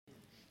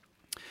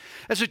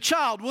As a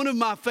child, one of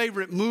my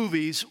favorite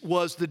movies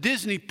was the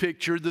Disney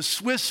picture, The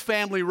Swiss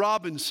Family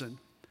Robinson.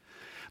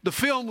 The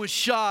film was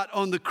shot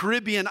on the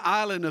Caribbean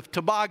island of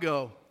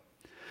Tobago.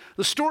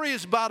 The story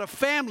is about a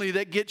family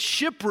that gets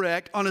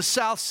shipwrecked on a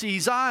South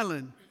Seas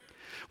island.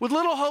 With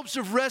little hopes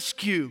of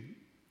rescue,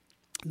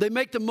 they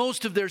make the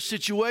most of their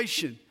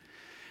situation,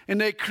 and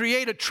they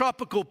create a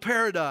tropical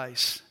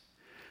paradise.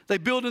 They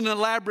build an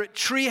elaborate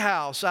tree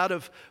house out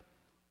of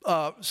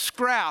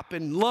scrap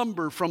and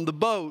lumber from the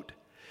boat.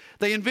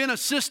 They invent a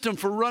system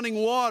for running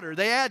water.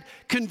 They add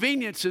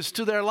conveniences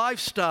to their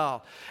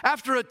lifestyle.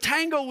 After a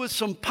tango with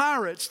some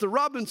pirates, the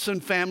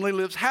Robinson family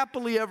lives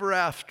happily ever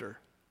after.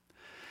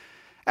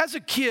 As a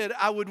kid,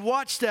 I would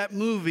watch that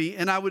movie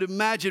and I would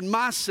imagine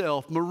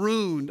myself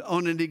marooned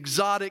on an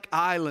exotic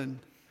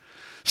island.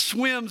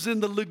 Swims in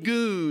the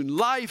lagoon,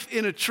 life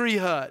in a tree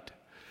hut.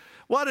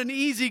 What an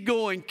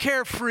easygoing,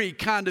 carefree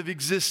kind of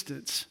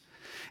existence.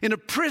 In a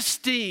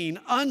pristine,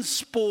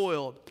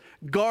 unspoiled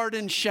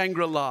garden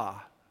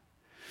Shangri-La.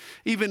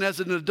 Even as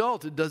an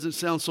adult, it doesn't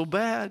sound so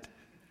bad.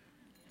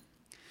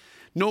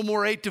 No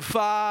more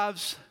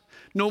 8-to-5s,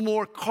 no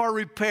more car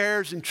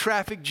repairs and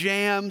traffic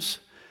jams,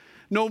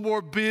 no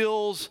more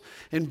bills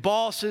and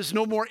bosses,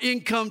 no more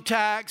income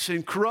tax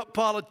and corrupt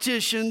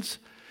politicians,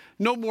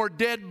 no more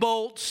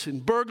deadbolts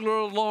and burglar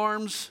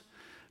alarms,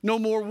 no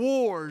more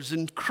wars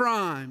and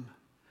crime.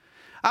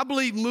 I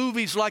believe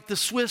movies like The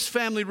Swiss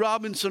Family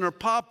Robinson are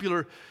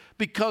popular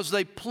because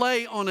they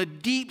play on a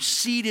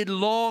deep-seated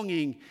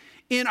longing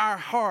in our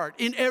heart,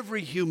 in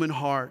every human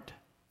heart.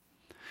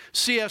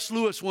 C.S.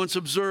 Lewis once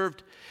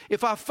observed,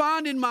 "If I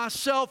find in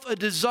myself a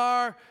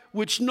desire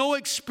which no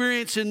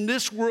experience in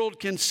this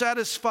world can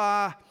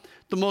satisfy,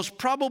 the most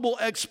probable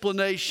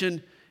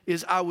explanation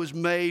is I was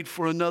made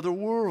for another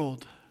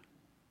world."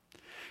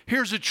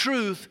 Here's the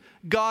truth: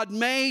 God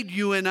made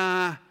you and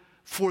I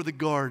for the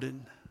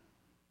garden.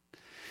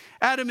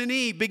 Adam and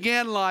Eve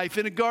began life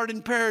in a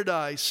garden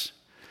paradise.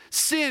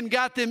 Sin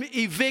got them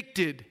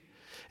evicted.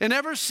 And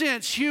ever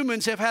since,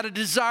 humans have had a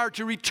desire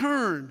to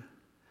return.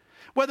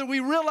 Whether we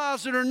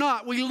realize it or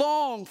not, we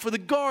long for the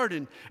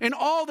garden. And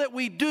all that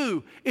we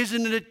do is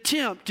in an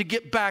attempt to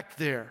get back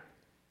there.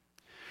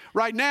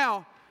 Right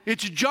now,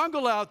 it's a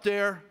jungle out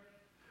there.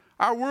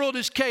 Our world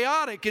is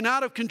chaotic and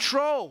out of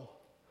control.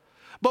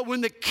 But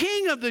when the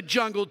king of the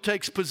jungle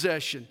takes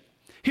possession,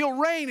 he'll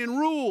reign and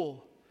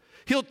rule.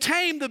 He'll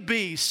tame the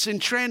beasts and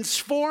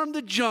transform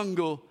the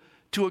jungle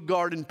to a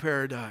garden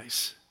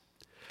paradise.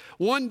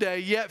 One day,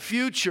 yet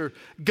future,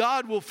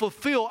 God will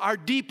fulfill our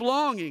deep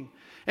longing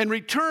and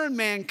return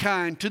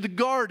mankind to the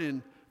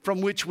garden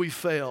from which we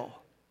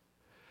fell.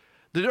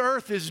 The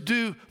earth is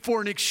due for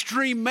an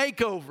extreme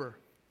makeover.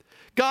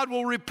 God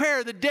will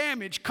repair the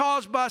damage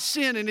caused by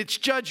sin and its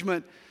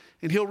judgment,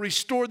 and He'll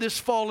restore this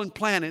fallen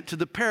planet to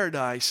the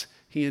paradise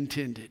He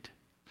intended.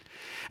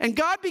 And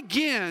God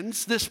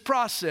begins this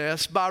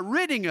process by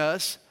ridding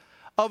us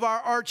of our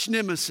arch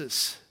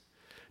nemesis.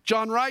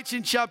 John writes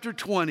in chapter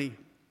 20,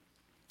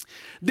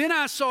 "Then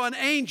I saw an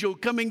angel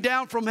coming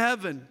down from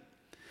heaven,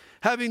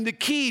 having the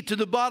key to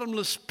the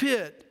bottomless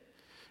pit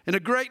and a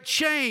great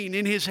chain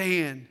in his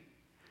hand.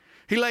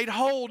 He laid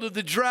hold of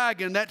the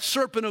dragon, that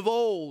serpent of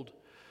old,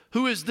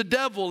 who is the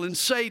devil and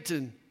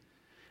Satan,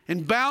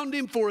 and bound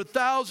him for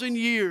 1,000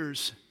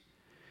 years.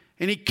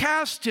 And he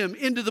cast him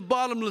into the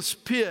bottomless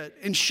pit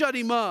and shut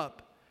him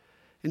up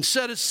and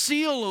set a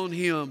seal on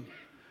him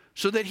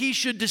so that he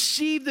should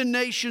deceive the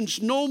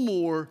nations no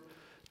more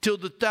till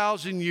the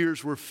 1,000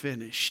 years were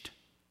finished."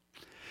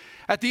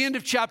 At the end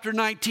of chapter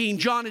 19,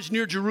 John is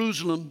near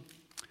Jerusalem.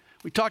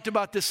 We talked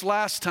about this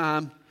last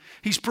time.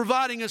 He's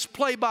providing us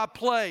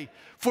play-by-play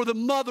for the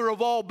mother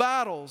of all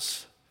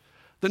battles.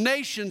 The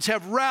nations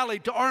have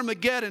rallied to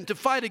Armageddon to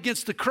fight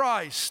against the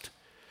Christ.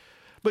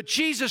 But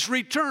Jesus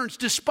returns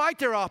despite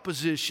their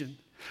opposition.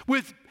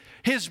 With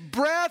His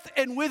breath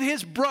and with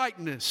His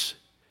brightness,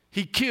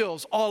 He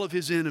kills all of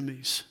His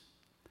enemies.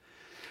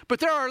 But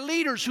there are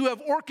leaders who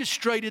have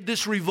orchestrated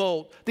this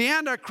revolt. The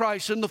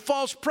Antichrist and the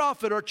false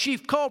prophet are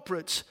chief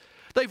culprits.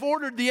 They've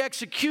ordered the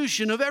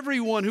execution of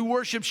everyone who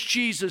worships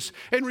Jesus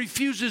and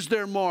refuses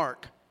their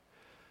mark.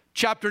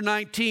 Chapter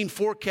 19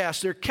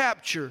 forecasts their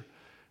capture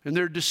and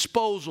their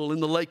disposal in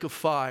the lake of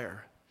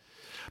fire.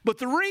 But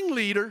the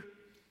ringleader,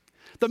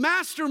 the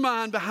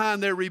mastermind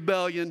behind their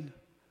rebellion,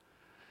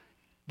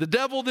 the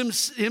devil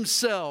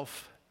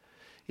himself,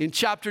 in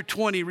chapter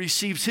 20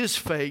 receives his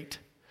fate.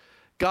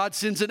 God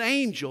sends an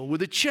angel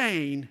with a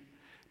chain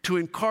to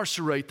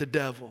incarcerate the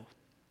devil.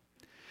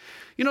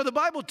 You know, the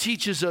Bible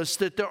teaches us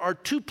that there are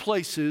two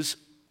places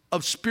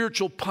of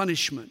spiritual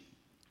punishment.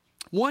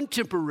 One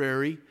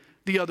temporary,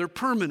 the other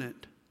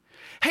permanent.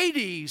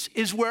 Hades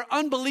is where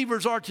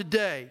unbelievers are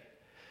today.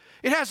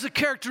 It has the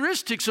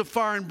characteristics of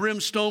fire and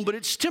brimstone, but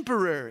it's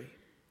temporary.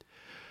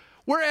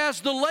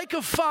 Whereas the lake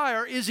of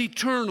fire is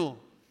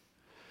eternal.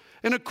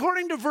 And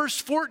according to verse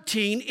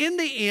 14, in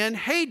the end,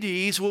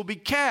 Hades will be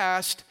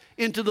cast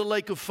into the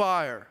lake of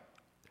fire.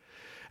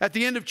 At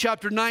the end of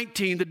chapter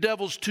 19, the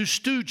devil's two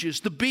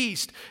stooges, the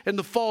beast and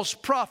the false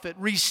prophet,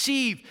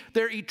 receive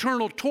their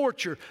eternal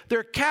torture.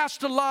 They're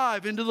cast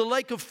alive into the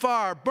lake of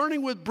fire,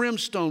 burning with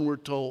brimstone, we're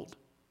told.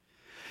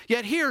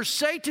 Yet here,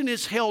 Satan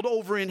is held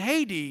over in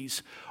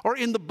Hades, or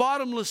in the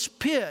bottomless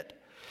pit.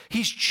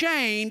 He's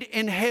chained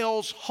in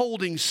hell's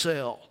holding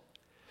cell.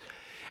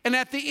 And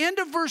at the end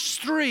of verse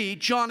 3,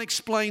 John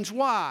explains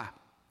why.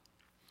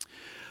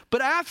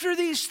 But after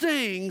these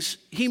things,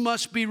 he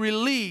must be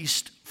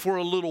released for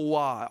a little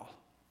while.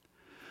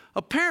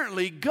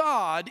 Apparently,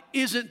 God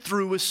isn't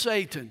through with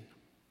Satan.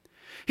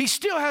 He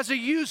still has a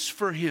use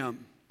for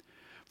him.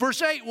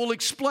 Verse 8 will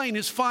explain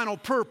his final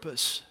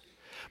purpose.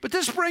 But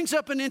this brings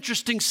up an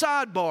interesting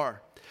sidebar.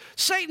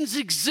 Satan's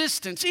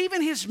existence,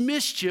 even his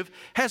mischief,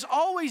 has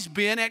always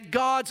been at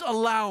God's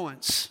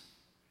allowance.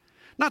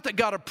 Not that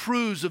God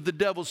approves of the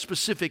devil's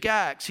specific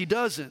acts. He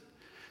doesn't.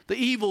 The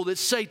evil that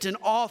Satan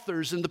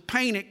authors and the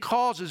pain it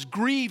causes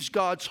grieves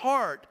God's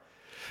heart.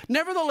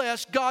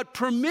 Nevertheless, God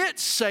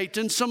permits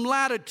Satan some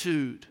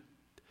latitude.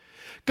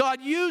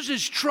 God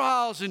uses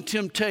trials and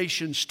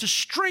temptations to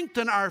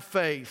strengthen our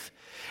faith,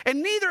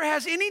 and neither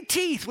has any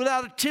teeth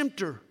without a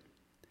tempter.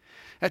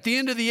 At the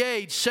end of the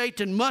age,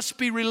 Satan must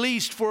be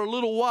released for a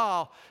little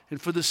while,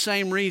 and for the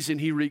same reason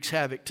he wreaks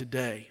havoc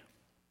today.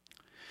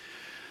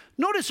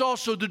 Notice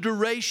also the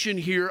duration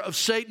here of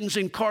Satan's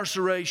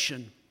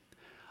incarceration.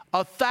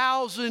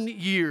 1,000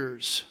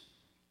 years.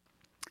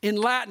 In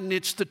Latin,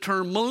 it's the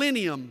term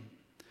millennium.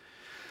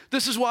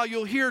 This is why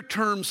you'll hear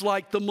terms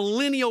like the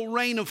millennial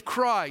reign of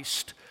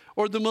Christ,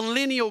 or the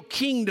millennial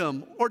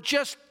kingdom, or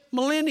just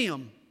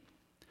millennium.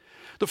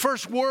 The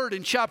first word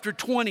in chapter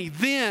 20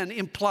 then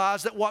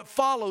implies that what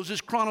follows is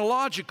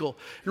chronological.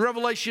 In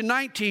Revelation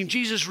 19,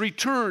 Jesus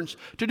returns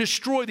to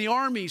destroy the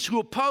armies who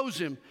oppose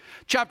him.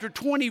 Chapter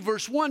 20,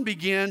 verse 1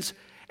 begins,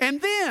 and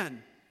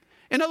then.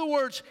 In other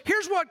words,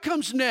 here's what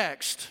comes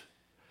next.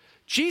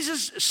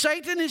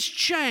 Satan is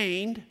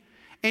chained,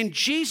 and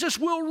Jesus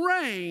will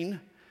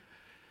reign,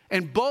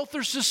 and both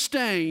are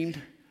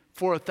sustained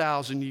for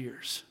 1,000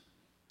 years.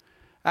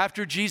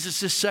 After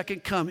Jesus'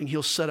 second coming,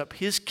 he'll set up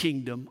his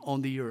kingdom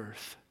on the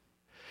earth.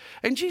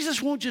 And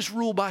Jesus won't just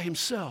rule by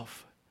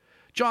himself.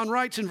 John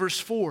writes in verse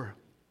 4,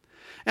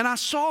 and I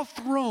saw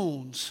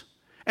thrones,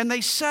 and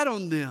they sat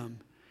on them,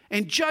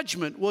 and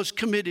judgment was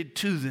committed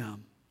to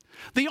them.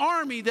 The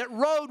army that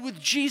rode with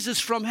Jesus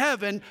from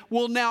heaven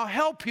will now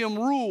help him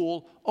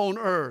rule on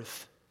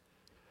earth.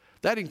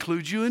 That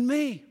includes you and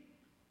me,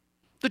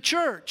 the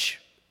church.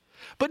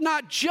 But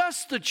not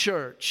just the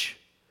church.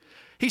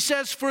 He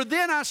says, for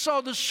then I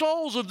saw the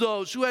souls of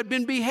those who had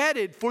been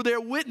beheaded for their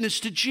witness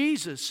to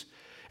Jesus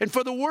and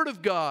for the word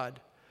of God,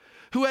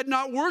 who had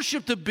not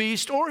worshiped the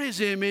beast or his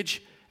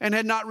image and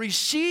had not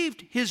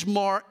received his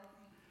mark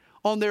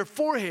on their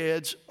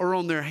foreheads or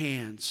on their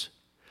hands.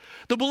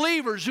 The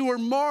believers who were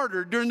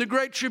martyred during the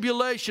Great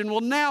Tribulation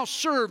will now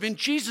serve in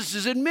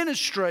Jesus'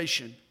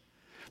 administration.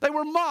 They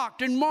were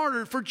mocked and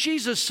martyred for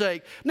Jesus'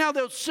 sake. Now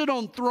they'll sit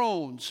on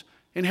thrones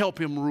and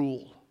help him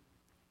rule.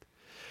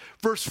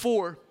 Verse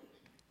 4,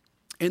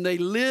 and they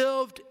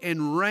lived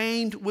and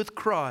reigned with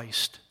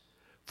Christ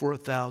for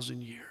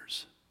 1,000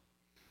 years.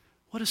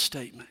 What a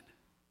statement.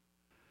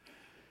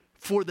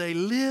 For they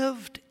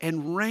lived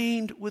and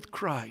reigned with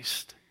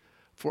Christ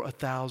for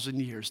 1,000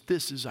 years.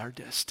 This is our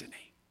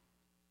destiny.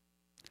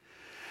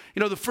 You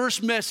know, the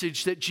first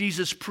message that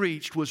Jesus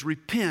preached was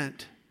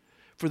repent,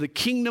 for the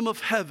kingdom of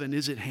heaven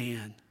is at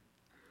hand.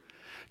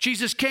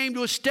 Jesus came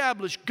to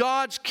establish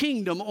God's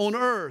kingdom on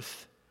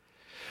earth.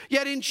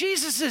 Yet in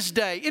Jesus'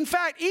 day, in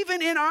fact,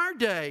 even in our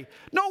day,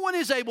 no one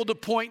is able to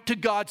point to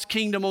God's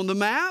kingdom on the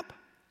map.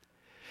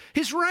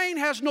 His reign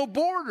has no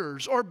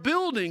borders or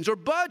buildings or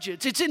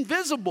budgets. It's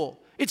invisible.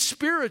 It's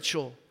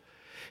spiritual.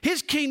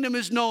 His kingdom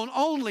is known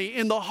only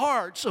in the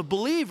hearts of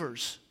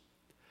believers.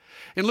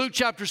 In Luke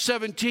chapter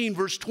 17,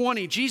 verse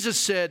 20, Jesus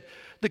said,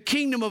 the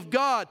kingdom of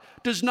God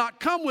does not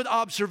come with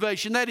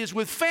observation, that is,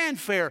 with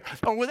fanfare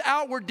or with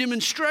outward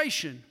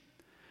demonstration.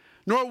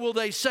 Nor will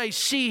they say,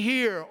 see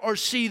here or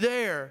see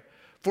there,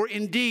 for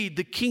indeed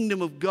the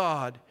kingdom of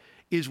God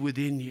is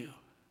within you.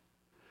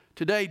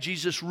 Today,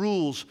 Jesus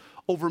rules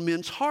over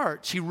men's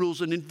hearts. He rules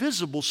an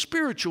invisible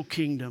spiritual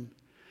kingdom.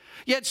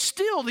 Yet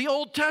still, the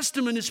Old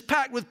Testament is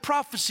packed with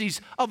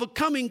prophecies of a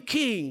coming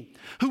king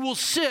who will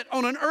sit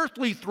on an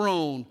earthly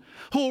throne,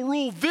 who will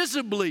rule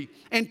visibly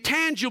and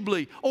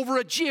tangibly over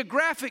a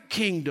geographic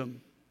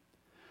kingdom.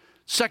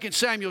 2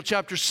 Samuel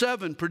chapter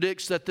 7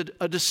 predicts that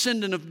a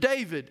descendant of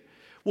David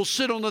will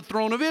sit on the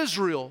throne of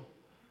Israel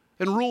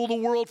and rule the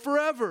world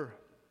forever.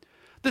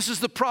 This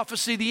is the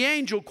prophecy the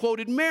angel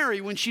quoted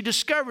Mary when she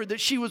discovered that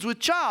she was with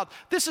child.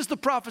 This is the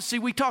prophecy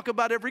we talk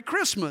about every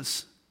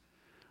Christmas.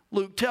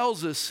 Luke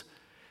tells us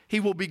he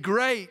will be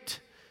great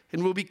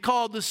and will be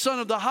called the Son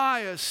of the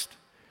Highest.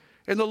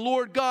 And the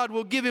Lord God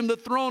will give him the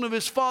throne of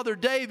his father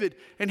David,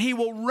 and he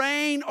will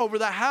reign over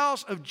the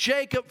house of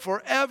Jacob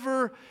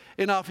forever,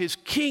 and of his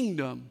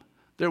kingdom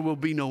there will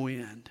be no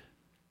end.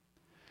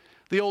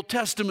 The Old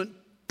Testament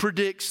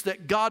predicts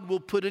that God will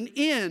put an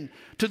end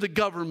to the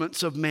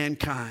governments of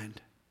mankind.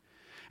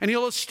 And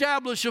he'll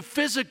establish a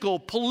physical,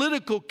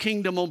 political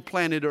kingdom on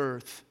planet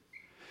Earth.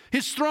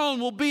 His throne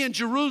will be in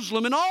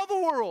Jerusalem, and all the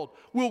world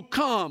will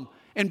come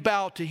and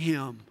bow to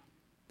him.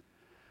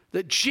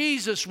 That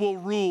Jesus will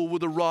rule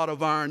with a rod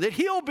of iron, that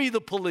he'll be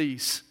the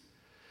police.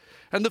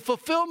 And the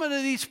fulfillment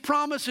of these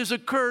promises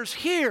occurs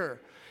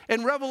here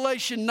in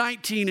Revelation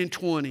 19 and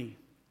 20.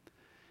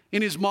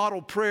 In his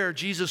model prayer,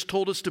 Jesus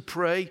told us to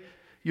pray,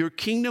 "Your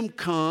kingdom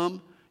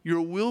come,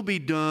 your will be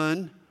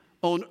done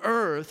on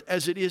earth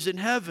as it is in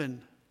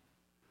heaven."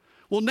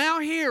 Well, now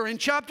here in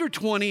chapter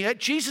 20, at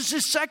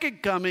Jesus'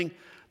 second coming,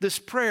 this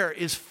prayer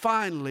is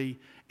finally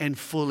and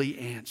fully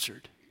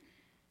answered.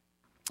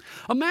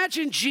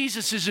 Imagine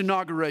Jesus'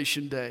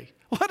 inauguration day.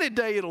 What a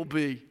day it'll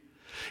be.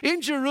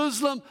 In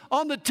Jerusalem,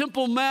 on the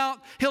Temple Mount,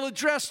 he'll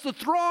address the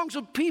throngs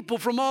of people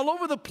from all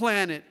over the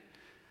planet.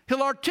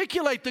 He'll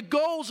articulate the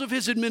goals of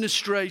his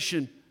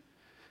administration.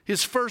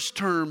 His first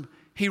term,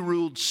 he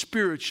ruled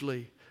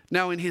spiritually.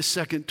 Now in his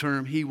second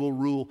term, he will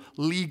rule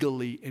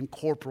legally and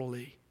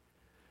corporally.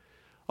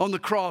 On the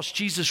cross,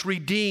 Jesus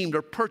redeemed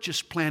or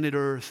purchased planet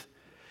Earth.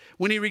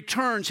 When he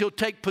returns, he'll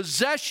take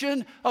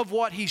possession of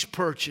what he's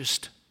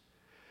purchased.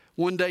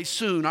 One day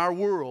soon, our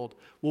world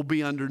will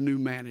be under new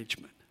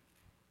management.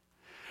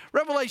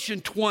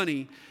 Revelation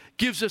 20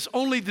 gives us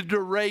only the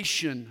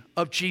duration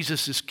of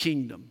Jesus'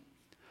 kingdom,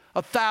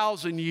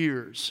 1,000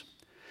 years.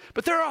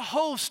 But there are a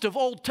host of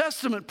Old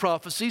Testament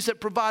prophecies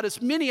that provide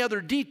us many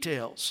other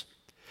details.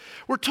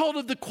 We're told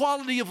of the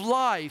quality of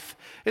life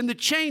and the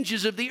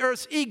changes of the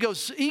earth's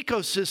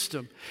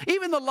ecosystem,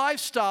 even the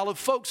lifestyle of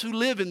folks who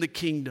live in the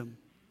kingdom.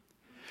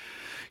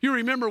 You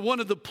remember one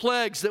of the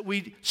plagues that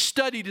we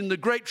studied in the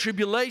Great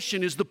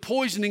Tribulation is the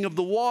poisoning of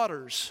the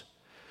waters.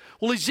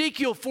 Well,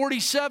 Ezekiel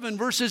 47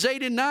 verses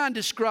 8 and 9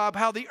 describe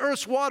how the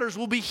earth's waters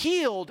will be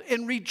healed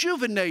and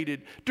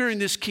rejuvenated during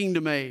this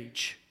kingdom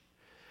age.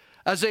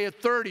 Isaiah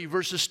 30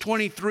 verses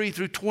 23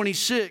 through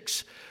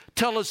 26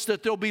 tell us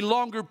that there'll be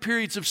longer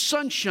periods of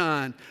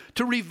sunshine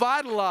to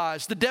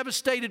revitalize the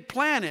devastated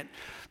planet,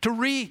 to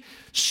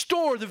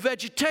restore the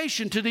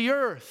vegetation to the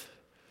earth.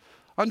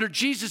 Under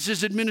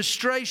Jesus'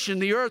 administration,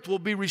 the earth will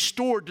be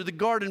restored to the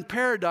garden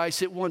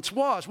paradise it once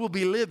was. We'll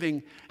be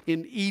living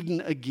in Eden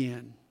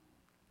again.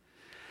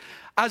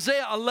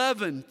 Isaiah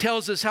 11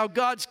 tells us how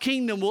God's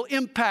kingdom will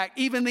impact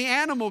even the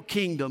animal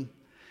kingdom.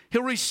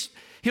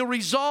 He'll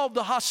resolve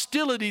the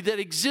hostility that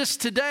exists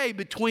today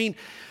between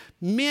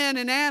men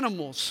and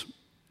animals.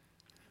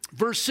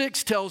 Verse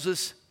 6 tells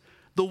us,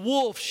 "The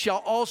wolf shall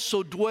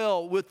also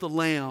dwell with the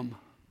lamb."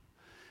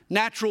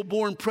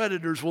 Natural-born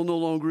predators will no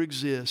longer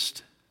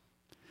exist.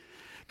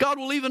 God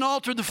will even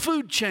alter the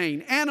food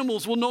chain.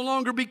 Animals will no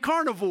longer be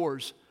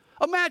carnivores.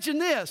 Imagine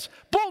this.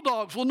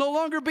 Bulldogs will no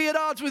longer be at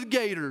odds with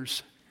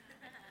gators.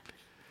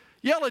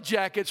 Yellow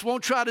jackets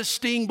won't try to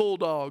sting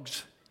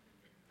bulldogs.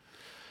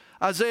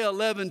 Isaiah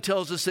 11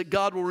 tells us that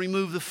God will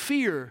remove the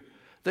fear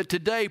that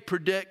today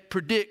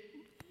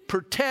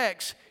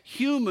protects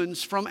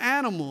humans from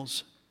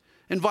animals,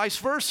 and vice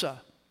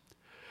versa.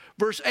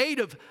 Verse 8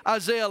 of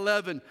Isaiah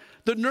 11,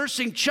 "The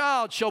nursing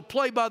child shall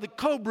play by the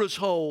cobra's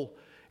hole,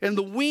 and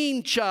the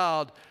weaned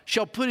child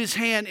shall put his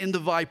hand in the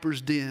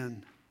viper's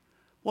den."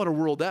 What a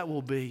world that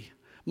will be.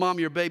 Mom,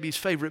 your baby's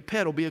favorite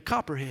pet will be a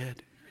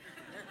copperhead.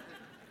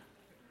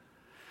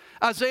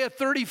 Isaiah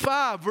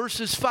 35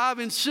 verses 5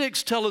 and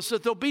 6 tell us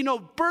that there'll be no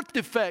birth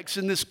defects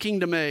in this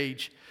kingdom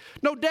age.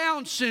 No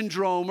Down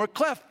syndrome or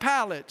cleft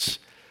palates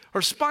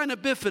or spina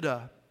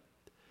bifida.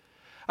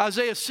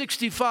 Isaiah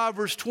 65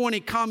 verse 20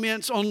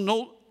 comments on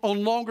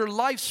longer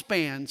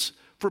lifespans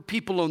for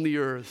people on the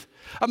earth.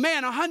 A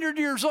man 100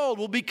 years old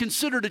will be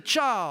considered a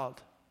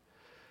child.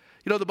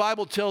 You know, the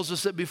Bible tells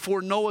us that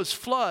before Noah's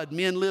flood,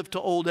 men lived to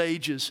old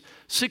ages,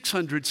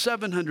 600,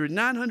 700,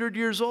 900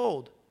 years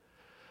old.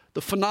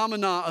 The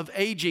phenomena of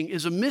aging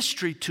is a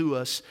mystery to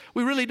us.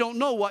 We really don't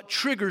know what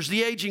triggers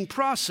the aging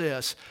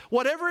process.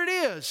 Whatever it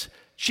is,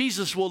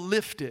 Jesus will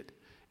lift it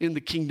in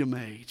the kingdom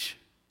age.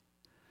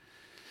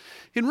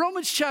 In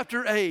Romans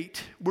chapter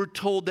 8, we're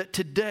told that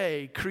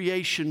today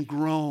creation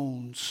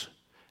groans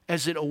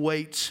as it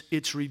awaits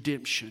its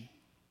redemption.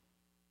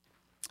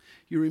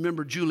 You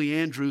remember Julie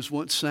Andrews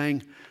once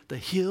sang, "The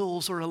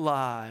hills are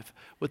alive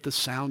with the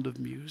sound of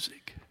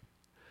music."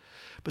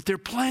 But they're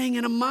playing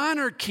in a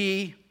minor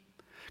key.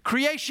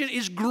 Creation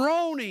is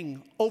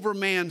groaning over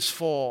man's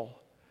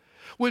fall.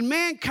 When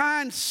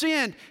mankind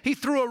sinned, he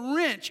threw a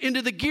wrench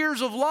into the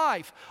gears of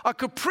life. A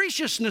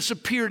capriciousness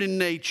appeared in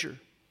nature.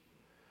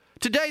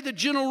 Today, the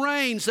gentle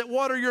rains that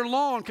water your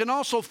lawn can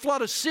also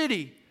flood a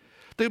city.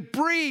 The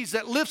breeze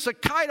that lifts a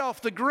kite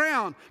off the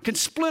ground can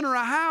splinter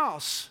a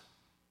house.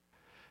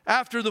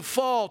 After the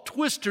fall,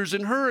 twisters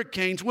and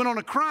hurricanes went on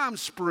a crime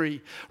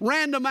spree,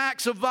 random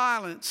acts of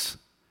violence.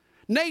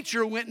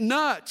 Nature went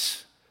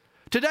nuts.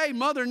 Today,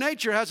 Mother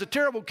Nature has a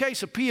terrible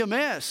case of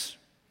PMS.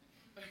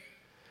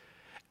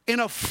 In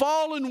a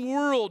fallen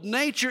world,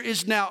 nature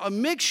is now a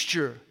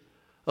mixture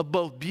of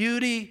both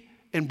beauty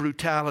and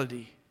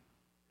brutality.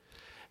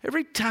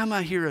 Every time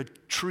I hear a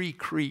tree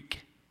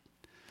creak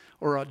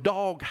or a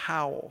dog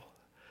howl,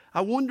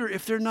 I wonder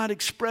if they're not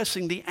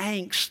expressing the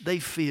angst they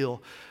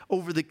feel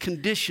over the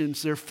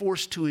conditions they're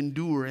forced to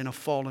endure in a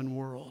fallen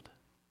world.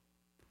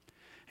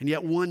 And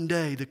yet one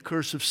day the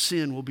curse of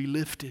sin will be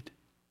lifted.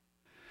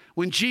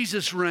 When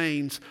Jesus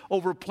reigns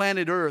over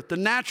planet Earth, the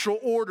natural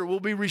order will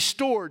be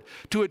restored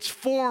to its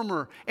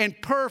former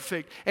and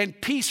perfect and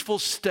peaceful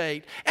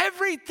state.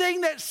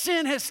 Everything that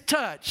sin has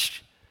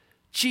touched,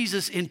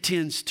 Jesus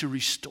intends to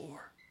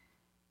restore.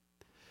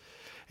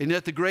 And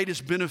yet the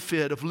greatest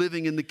benefit of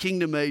living in the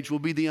kingdom age will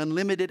be the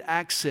unlimited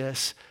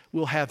access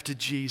we'll have to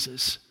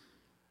Jesus.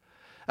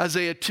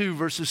 Isaiah 2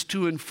 verses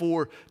 2 and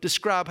 4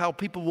 describe how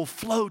people will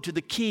flow to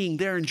the King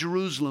there in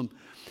Jerusalem.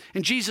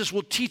 And Jesus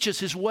will teach us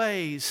his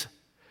ways.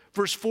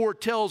 Verse 4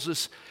 tells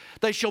us,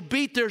 they shall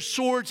beat their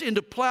swords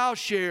into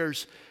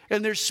plowshares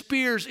and their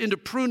spears into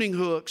pruning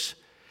hooks.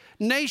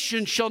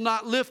 Nation shall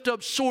not lift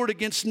up sword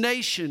against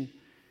nation,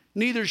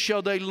 neither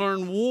shall they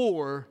learn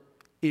war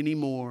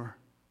anymore.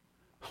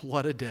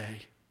 What a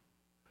day.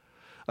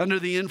 Under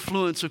the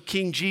influence of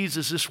King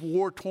Jesus, this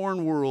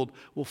war-torn world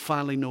will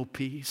finally know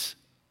peace.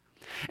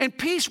 And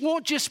peace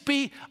won't just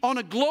be on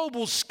a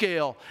global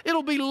scale.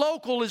 It'll be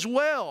local as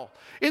well.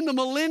 In the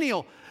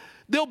millennial,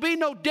 there'll be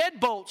no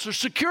deadbolts or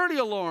security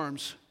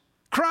alarms.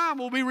 Crime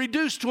will be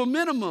reduced to a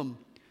minimum.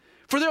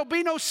 For there'll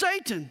be no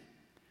Satan.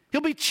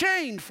 He'll be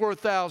chained for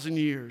 1,000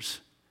 years.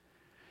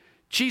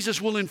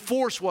 Jesus will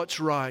enforce what's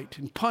right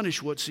and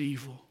punish what's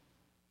evil.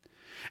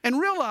 And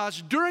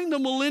realize during the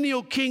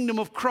millennial kingdom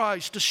of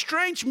Christ, a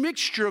strange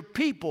mixture of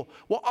people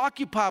will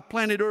occupy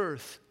planet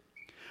Earth.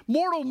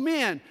 Mortal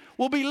men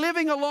will be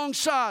living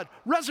alongside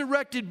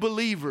resurrected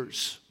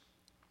believers.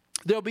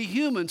 There'll be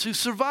humans who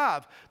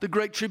survive the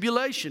Great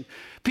Tribulation.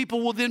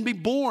 People will then be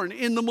born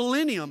in the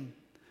millennium.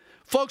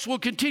 Folks will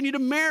continue to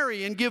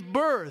marry and give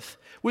birth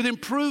with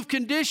improved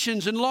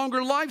conditions and longer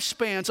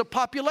lifespans. A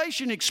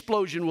population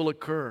explosion will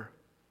occur.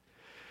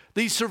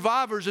 These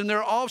survivors and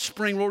their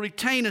offspring will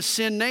retain a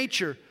sin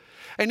nature.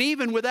 And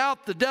even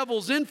without the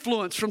devil's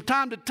influence, from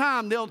time to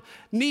time, they'll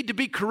need to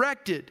be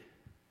corrected.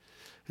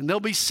 And they'll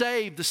be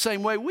saved the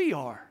same way we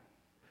are,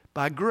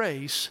 by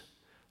grace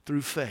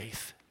through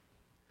faith.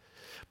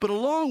 But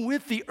along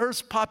with the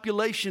earth's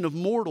population of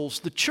mortals,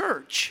 the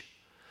church,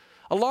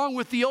 along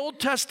with the Old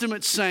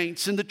Testament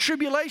saints and the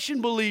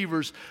tribulation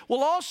believers,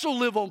 will also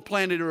live on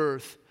planet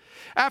Earth.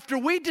 After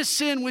we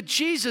descend with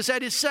Jesus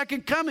at his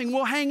second coming,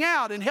 we'll hang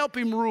out and help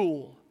him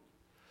rule.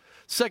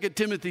 2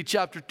 Timothy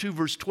chapter 2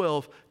 verse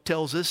 12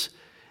 tells us,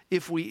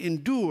 if we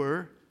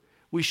endure,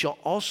 we shall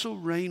also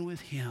reign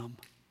with him.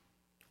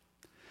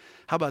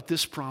 How about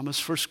this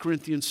promise? 1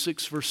 Corinthians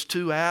 6 verse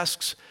 2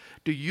 asks,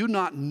 do you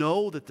not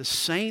know that the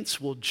saints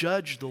will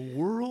judge the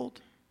world?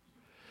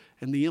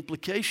 And the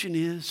implication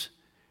is,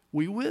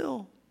 we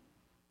will.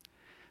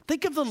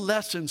 Think of the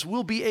lessons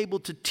we'll be able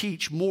to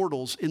teach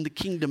mortals in the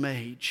kingdom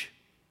age.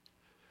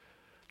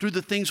 Through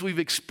the things we've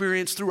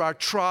experienced, through our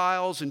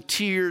trials and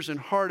tears and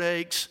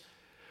heartaches,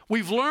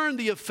 we've learned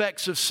the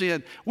effects of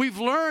sin. We've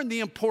learned the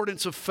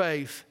importance of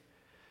faith.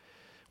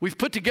 We've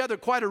put together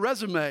quite a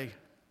resume.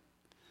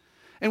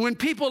 And when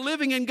people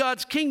living in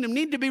God's kingdom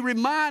need to be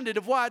reminded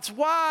of why it's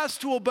wise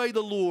to obey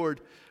the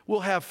Lord, we'll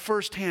have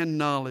firsthand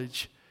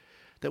knowledge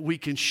that we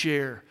can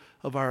share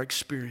of our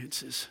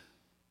experiences.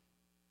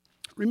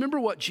 Remember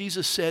what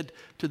Jesus said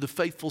to the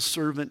faithful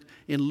servant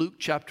in Luke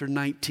chapter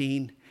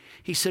 19?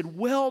 He said,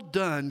 well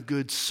done,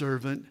 good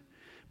servant,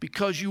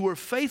 because you were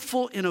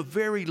faithful in a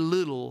very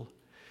little,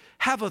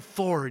 have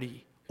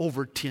authority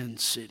over 10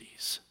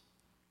 cities.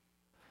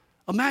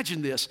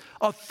 Imagine this.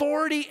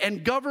 Authority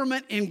and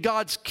government in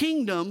God's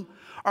kingdom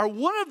are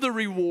one of the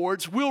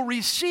rewards we'll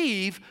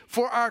receive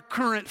for our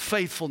current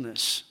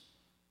faithfulness.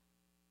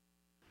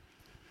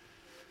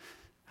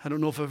 I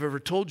don't know if I've ever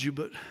told you,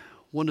 but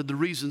one of the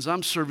reasons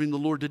I'm serving the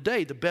Lord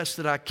today, the best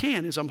that I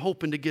can, is I'm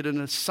hoping to get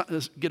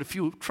a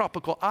few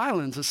tropical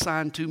islands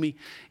assigned to me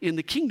in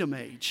the kingdom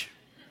age.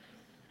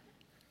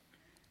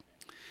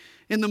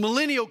 In the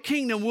millennial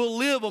kingdom, we'll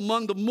live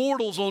among the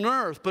mortals on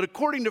earth. But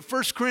according to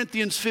 1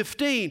 Corinthians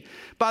 15,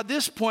 by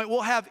this point,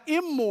 we'll have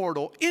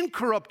immortal,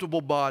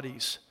 incorruptible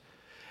bodies.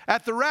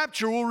 At the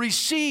rapture, we'll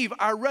receive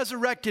our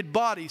resurrected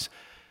bodies.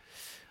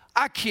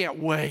 I can't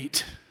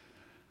wait.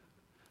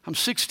 I'm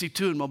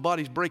 62 and my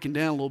body's breaking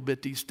down a little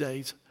bit these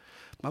days.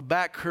 My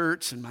back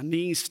hurts and my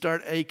knees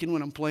start aching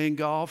when I'm playing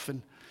golf.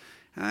 And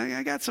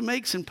I got some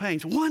aches and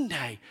pains. One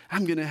day,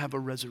 I'm going to have a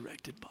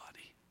resurrected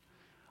body,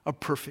 a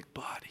perfect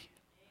body.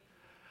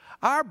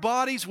 Our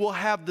bodies will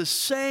have the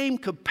same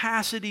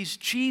capacities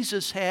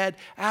Jesus had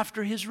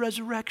after his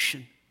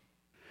resurrection.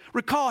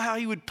 Recall how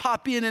he would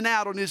pop in and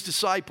out on his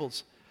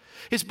disciples.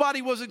 His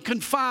body wasn't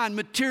confined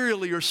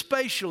materially or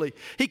spatially.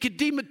 He could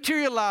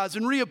dematerialize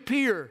and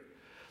reappear.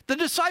 The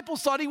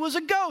disciples thought he was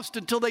a ghost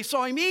until they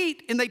saw him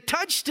eat and they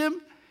touched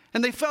him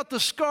and they felt the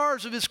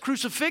scars of his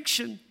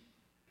crucifixion.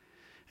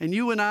 And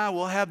you and I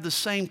will have the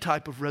same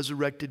type of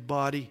resurrected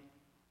body.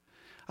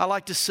 I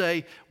like to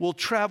say we'll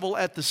travel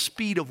at the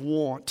speed of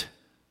want,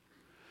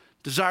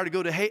 desire to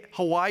go to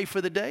Hawaii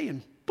for the day,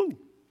 and boom,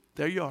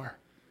 there you are.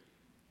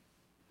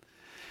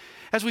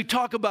 As we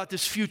talk about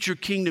this future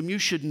kingdom, you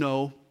should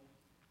know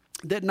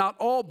that not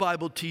all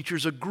Bible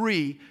teachers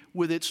agree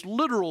with its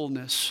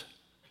literalness.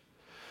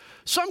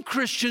 Some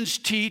Christians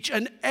teach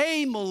an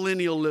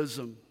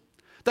amillennialism,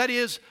 that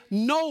is,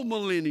 no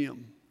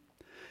millennium.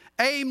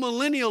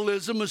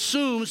 Amillennialism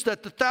assumes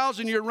that the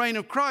 1,000-year reign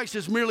of Christ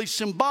is merely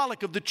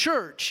symbolic of the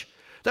church,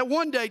 that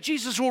one day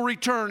Jesus will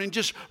return and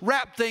just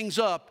wrap things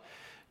up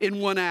in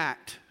one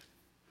act.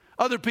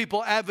 Other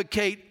people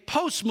advocate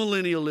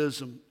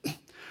postmillennialism,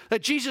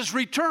 that Jesus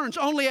returns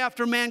only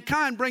after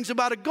mankind brings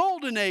about a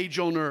golden age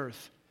on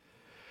earth.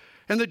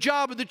 And the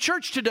job of the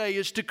church today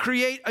is to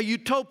create a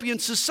utopian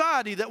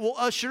society that will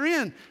usher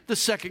in the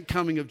second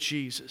coming of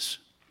Jesus.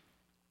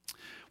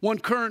 One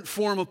current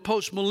form of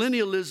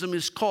postmillennialism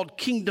is called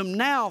kingdom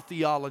now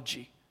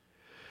theology.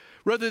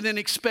 Rather than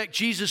expect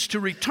Jesus to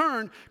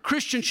return,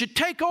 Christians should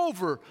take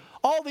over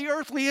all the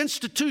earthly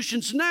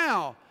institutions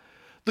now.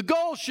 The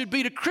goal should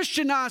be to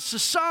Christianize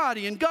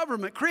society and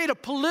government, create a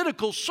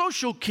political,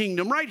 social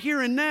kingdom right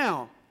here and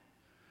now.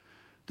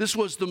 This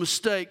was the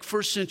mistake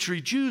first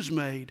century Jews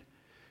made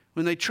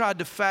when they tried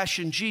to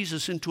fashion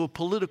Jesus into a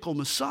political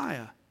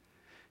Messiah.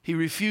 He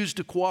refused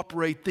to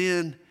cooperate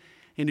then,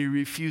 and he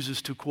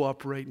refuses to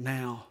cooperate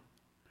now.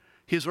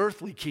 His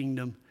earthly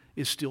kingdom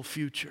is still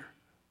future.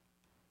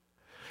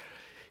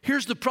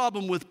 Here's the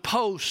problem with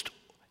post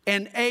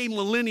and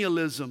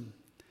amillennialism.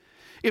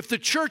 If the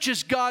church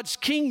is God's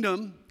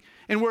kingdom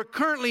and we're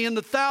currently in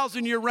the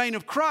 1,000-year reign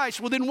of Christ,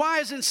 well, then why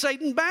isn't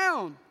Satan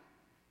bound?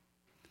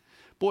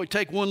 Boy,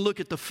 take one look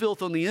at the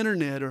filth on the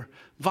internet or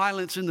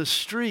violence in the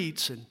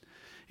streets. And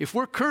if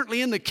we're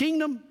currently in the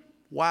kingdom,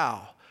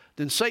 wow,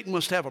 then Satan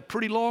must have a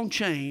pretty long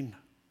chain.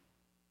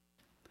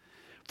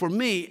 For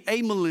me,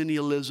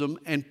 amillennialism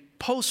and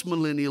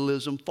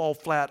postmillennialism fall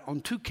flat on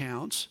two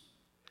counts.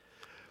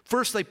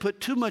 First, they put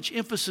too much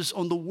emphasis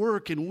on the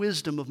work and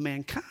wisdom of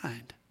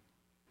mankind.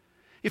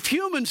 If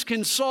humans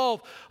can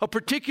solve a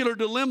particular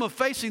dilemma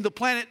facing the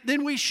planet,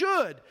 then we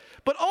should.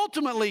 But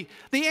ultimately,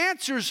 the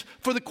answers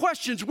for the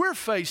questions we're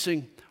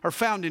facing are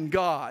found in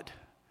God,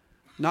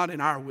 not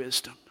in our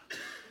wisdom.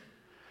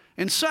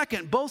 And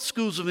second, both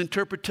schools of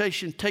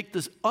interpretation take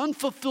the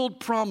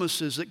unfulfilled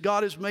promises that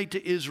God has made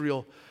to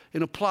Israel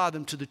and apply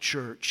them to the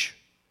church.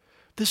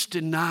 This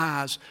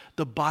denies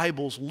the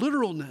Bible's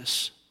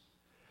literalness.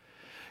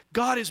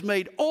 God has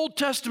made Old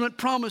Testament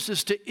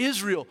promises to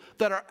Israel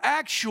that are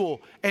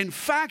actual and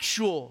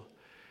factual,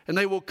 and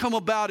they will come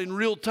about in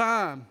real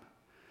time.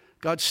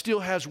 God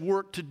still has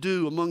work to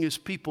do among his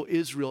people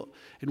Israel,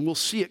 and we'll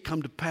see it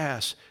come to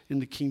pass in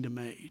the kingdom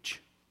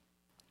age.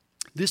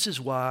 This is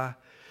why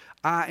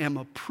I am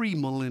a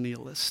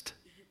premillennialist.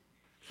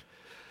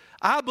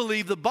 I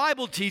believe the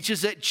Bible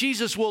teaches that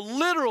Jesus will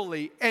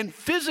literally and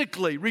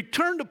physically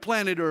return to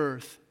planet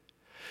Earth.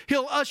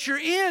 He'll usher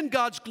in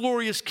God's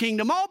glorious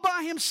kingdom all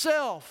by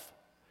himself.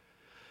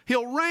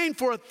 He'll reign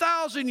for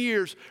 1,000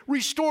 years,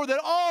 restore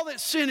all that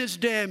sin has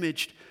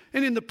damaged,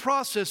 and in the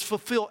process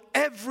fulfill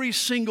every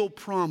single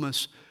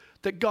promise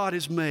that God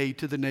has made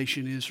to the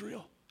nation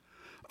Israel.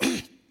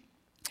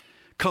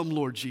 Come,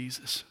 Lord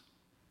Jesus.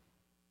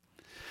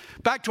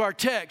 Back to our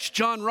text,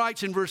 John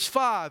writes in verse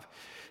 5,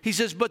 he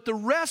says, "But the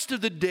rest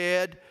of the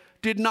dead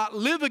did not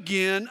live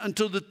again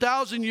until the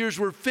 1,000 years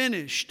were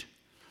finished."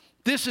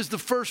 This is the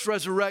first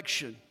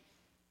resurrection.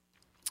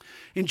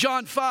 In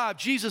John 5,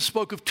 Jesus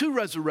spoke of two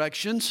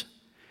resurrections.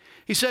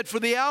 He said, "For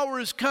the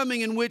hour is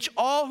coming in which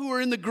all who are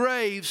in the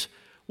graves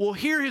will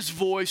hear his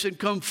voice and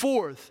come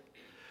forth.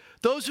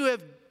 Those who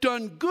have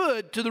done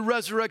good to the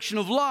resurrection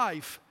of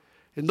life,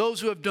 and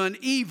those who have done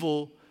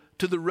evil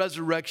to the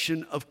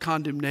resurrection of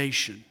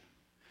condemnation."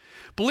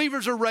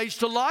 Believers are raised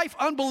to life.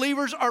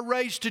 Unbelievers are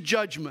raised to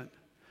judgment.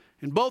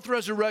 And both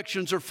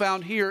resurrections are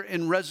found here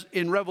in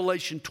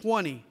Revelation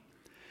 20.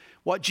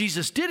 What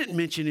Jesus didn't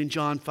mention in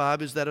John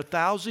 5 is that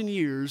 1,000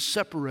 years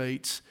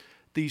separates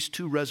these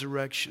two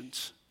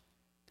resurrections.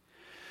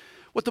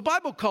 What the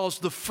Bible calls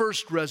the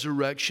first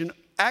resurrection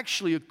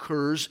actually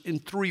occurs in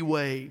three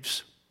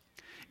waves.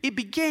 It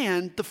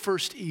began the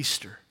first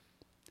Easter.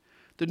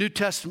 The New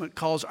Testament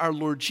calls our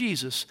Lord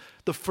Jesus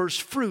the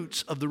first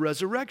fruits of the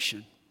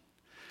resurrection.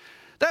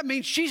 That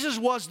means Jesus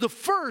was the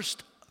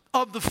first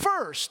of the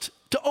first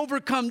to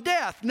overcome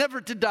death, never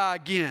to die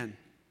again.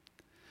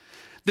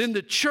 Then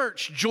the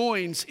church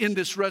joins in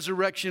this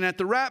resurrection at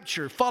the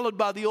rapture, followed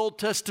by the Old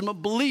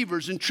Testament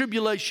believers and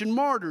tribulation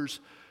martyrs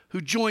who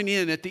join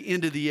in at the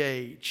end of the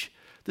age.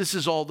 This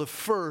is all the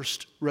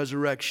first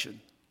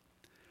resurrection.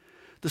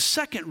 The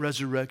second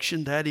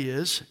resurrection, that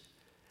is,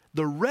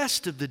 the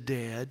rest of the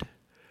dead,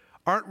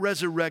 aren't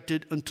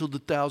resurrected until the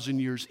 1,000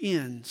 years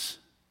ends.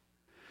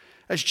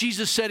 As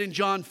Jesus said in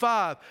John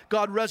 5,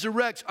 God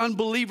resurrects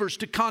unbelievers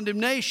to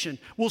condemnation.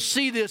 We'll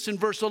see this in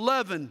verse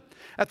 11.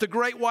 At the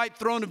great white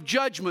throne of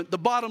judgment, the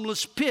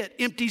bottomless pit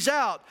empties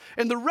out,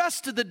 and the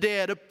rest of the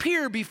dead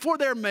appear before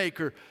their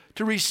Maker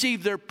to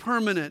receive their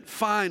permanent,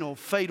 final,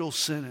 fatal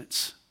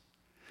sentence.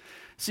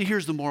 See,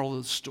 here's the moral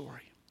of the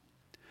story.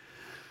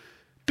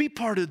 Be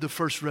part of the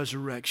first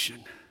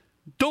resurrection.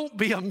 Don't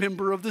be a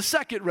member of the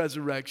second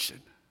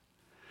resurrection.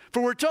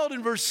 For we're told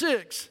in verse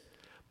 6,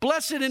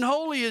 blessed and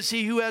holy is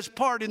he who has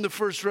part in the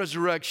first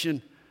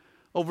resurrection.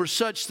 Over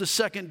such the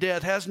second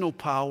death has no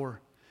power,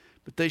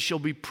 but they shall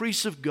be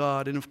priests of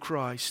God and of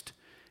Christ,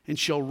 and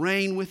shall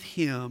reign with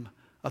him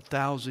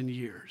 1,000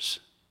 years.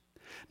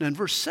 Now in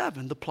verse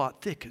 7, the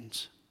plot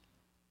thickens.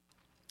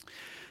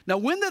 Now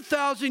when the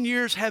 1,000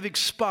 years have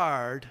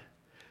expired,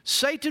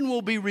 Satan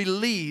will be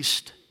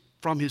released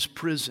from his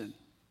prison.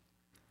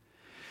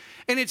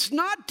 And it's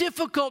not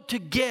difficult to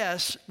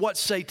guess what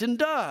Satan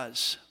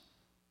does.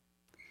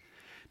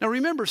 Now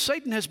remember,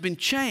 Satan has been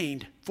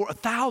chained for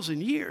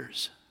 1,000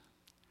 years.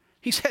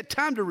 He's had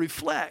time to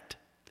reflect,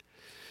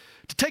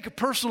 to take a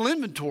personal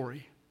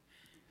inventory.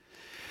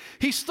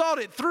 He's thought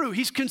it through.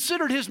 He's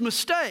considered his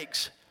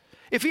mistakes.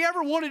 If he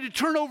ever wanted to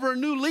turn over a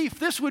new leaf,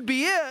 this would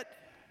be it.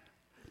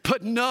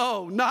 But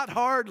no, not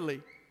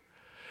hardly.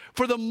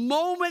 For the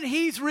moment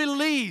he's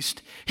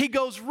released, he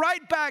goes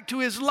right back to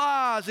his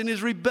lies and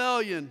his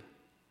rebellion.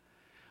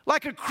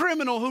 Like a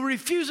criminal who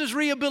refuses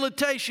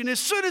rehabilitation,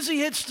 as soon as he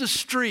hits the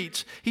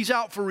streets, he's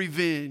out for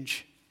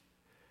revenge.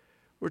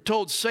 We're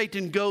told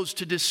Satan goes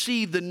to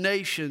deceive the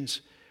nations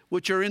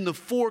which are in the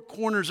four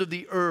corners of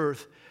the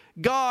earth.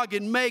 Gog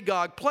and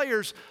Magog,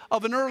 players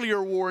of an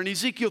earlier war in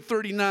Ezekiel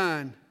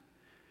 39,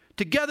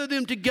 to gather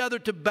them together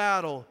to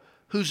battle,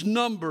 whose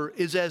number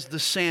is as the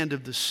sand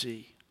of the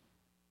sea.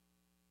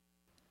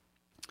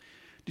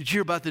 Did you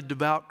hear about the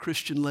devout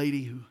Christian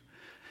lady who,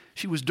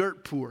 she was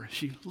dirt poor.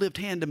 She lived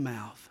hand to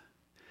mouth.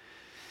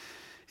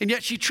 And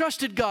yet she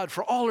trusted God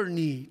for all her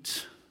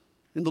needs,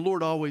 and the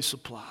Lord always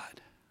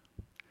supplied.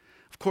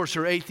 Of course,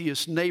 her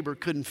atheist neighbor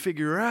couldn't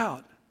figure her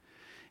out.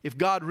 If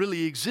God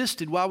really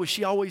existed, why was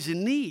she always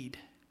in need?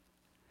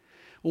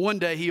 Well, one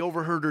day he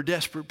overheard her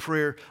desperate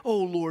prayer,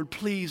 "Oh Lord,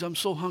 please, I'm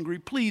so hungry,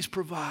 please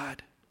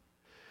provide."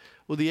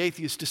 Well, the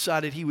atheist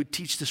decided he would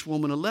teach this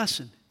woman a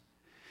lesson.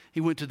 He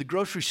went to the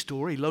grocery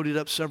store, he loaded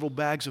up several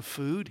bags of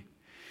food,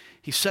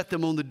 he set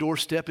them on the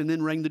doorstep and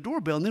then rang the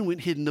doorbell and then went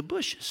hid in the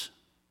bushes.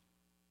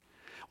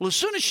 Well, as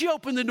soon as she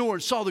opened the door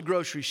and saw the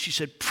groceries, she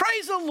said,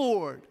 "Praise the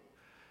Lord,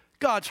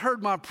 God's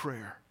heard my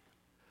prayer."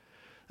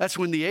 That's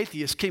when the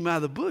atheist came out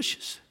of the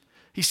bushes.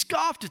 He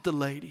scoffed at the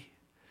lady.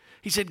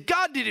 He said,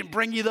 "God didn't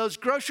bring you those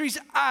groceries,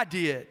 I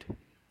did."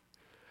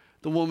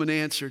 The woman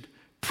answered,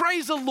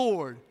 "Praise the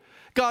Lord,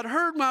 God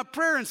heard my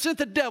prayer and sent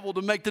the devil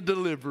to make the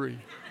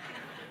delivery."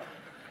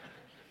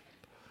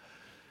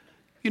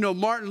 You know,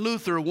 Martin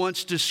Luther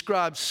once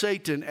described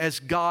Satan as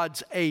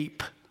God's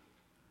ape.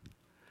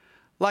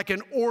 Like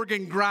an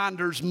organ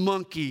grinder's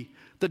monkey,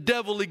 the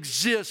devil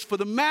exists for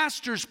the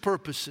master's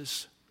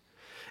purposes.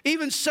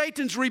 Even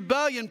Satan's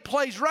rebellion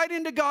plays right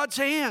into God's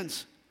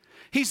hands.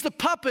 He's the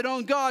puppet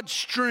on God's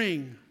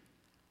string.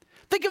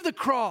 Think of the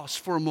cross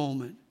for a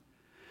moment.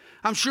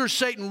 I'm sure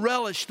Satan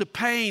relished the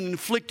pain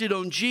inflicted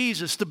on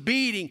Jesus, the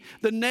beating,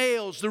 the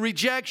nails, the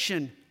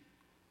rejection.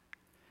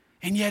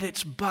 And yet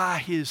it's by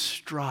his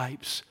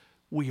stripes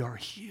we are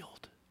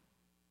healed.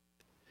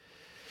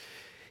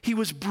 He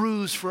was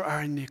bruised for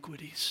our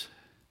iniquities.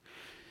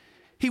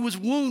 He was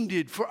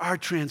wounded for our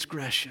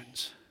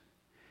transgressions.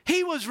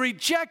 He was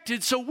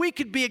rejected so we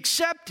could be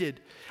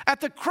accepted.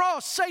 At the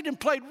cross, Satan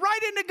played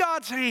right into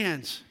God's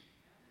hands.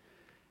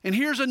 And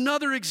here's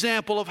another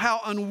example of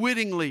how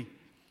unwittingly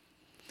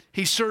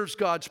he serves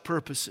God's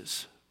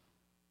purposes.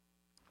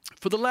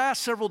 For the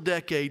last several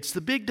decades,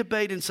 the big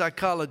debate in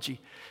psychology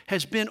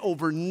has been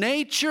over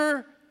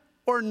nature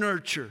or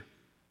nurture.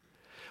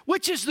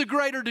 Which is the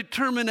greater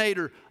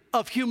determinator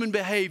of human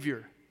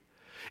behavior?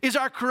 Is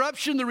our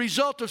corruption the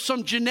result of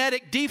some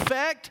genetic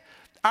defect,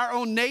 our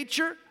own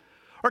nature?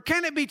 Or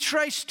can it be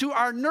traced to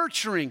our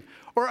nurturing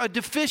or a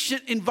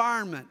deficient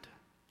environment?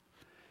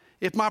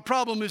 If my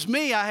problem is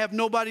me, I have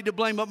nobody to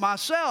blame but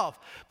myself.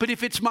 But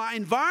if it's my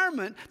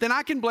environment, then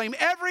I can blame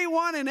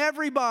everyone and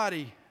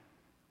everybody.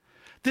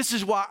 This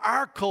is why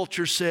our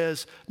culture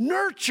says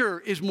nurture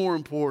is more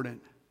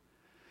important.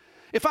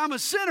 If I'm a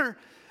sinner,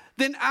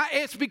 then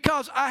it's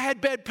because I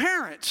had bad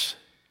parents,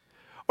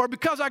 or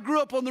because I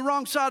grew up on the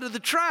wrong side of the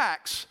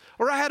tracks,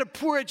 or I had a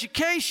poor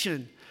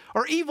education,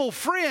 or evil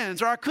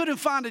friends, or I couldn't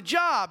find a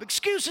job.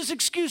 Excuses,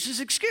 excuses,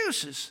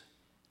 excuses.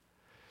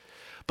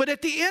 But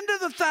at the end of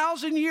the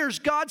 1,000 years,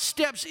 God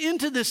steps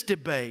into this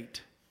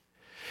debate.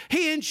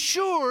 He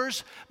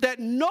ensures that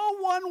no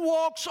one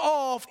walks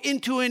off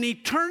into an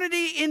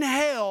eternity in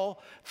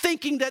hell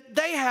thinking that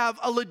they have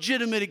a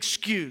legitimate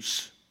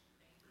excuse.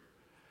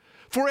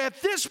 For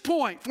at this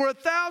point, for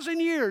 1,000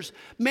 years,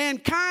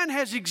 mankind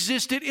has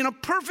existed in a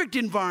perfect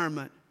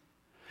environment.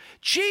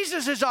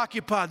 Jesus has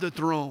occupied the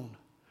throne.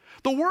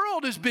 The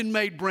world has been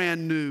made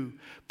brand new.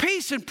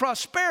 Peace and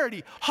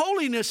prosperity,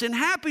 holiness and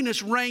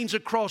happiness reigns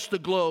across the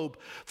globe.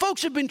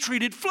 Folks have been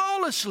treated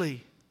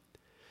flawlessly.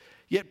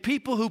 Yet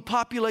people who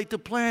populate the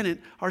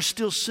planet are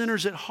still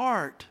sinners at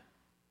heart.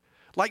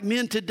 Like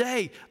men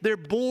today, they're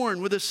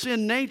born with a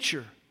sin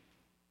nature.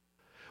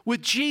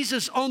 With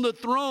Jesus on the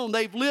throne,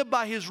 they've lived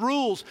by his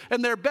rules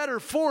and they're better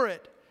for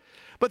it.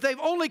 but they've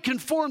only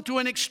conformed to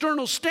an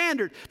external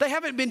standard. They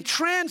haven't been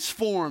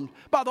transformed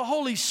by the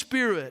Holy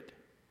Spirit.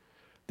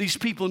 These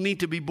people need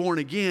to be born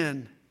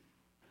again.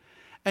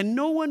 And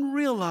no one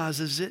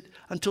realizes it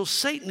until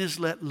Satan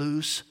is let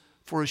loose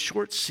for a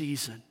short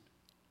season.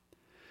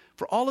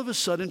 For all of a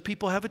sudden,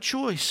 people have a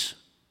choice.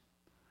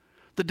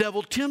 The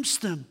devil tempts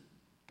them.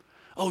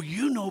 Oh,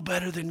 you know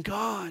better than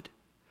God.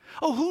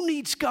 Oh, who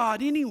needs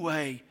God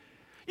anyway?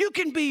 You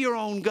can be your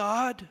own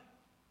God.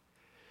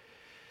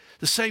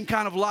 The same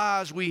kind of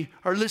lies we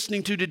are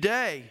listening to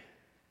today.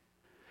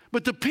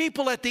 But the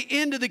people at the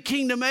end of the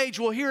kingdom age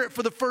will hear it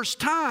for the first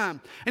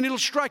time, and it'll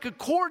strike a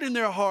chord in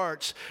their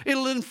hearts.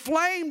 It'll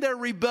inflame their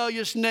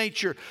rebellious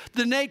nature,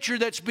 the nature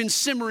that's been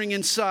simmering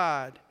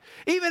inside.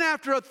 Even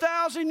after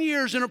 1,000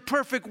 years in a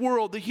perfect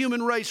world, the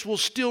human race will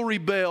still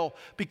rebel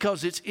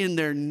because it's in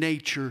their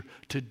nature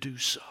to do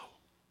so.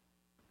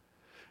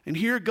 And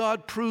here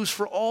God proves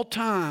for all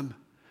time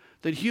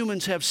that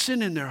humans have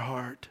sin in their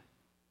heart.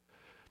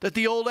 That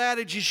the old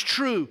adage is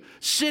true.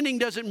 Sinning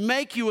doesn't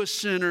make you a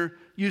sinner.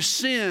 You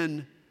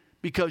sin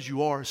because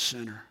you are a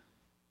sinner.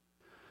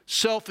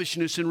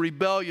 Selfishness and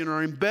rebellion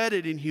are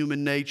embedded in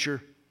human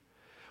nature.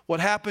 What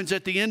happens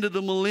at the end of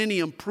the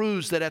millennium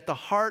proves that at the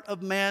heart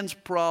of man's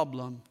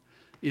problem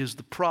is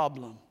the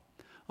problem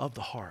of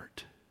the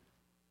heart.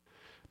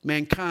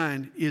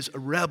 Mankind is a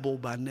rebel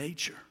by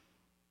nature.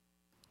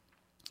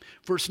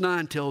 Verse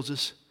 9 tells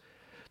us,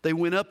 they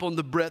went up on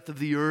the breadth of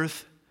the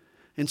earth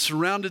and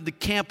surrounded the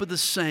camp of the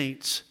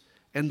saints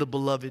and the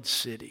beloved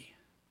city.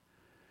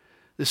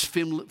 This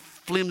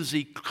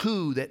flimsy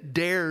coup that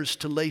dares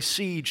to lay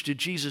siege to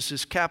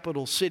Jesus'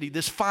 capital city,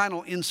 this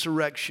final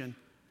insurrection.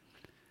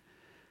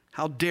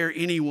 How dare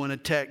anyone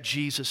attack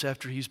Jesus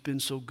after he's been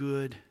so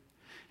good?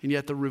 And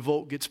yet the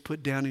revolt gets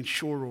put down in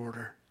short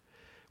order.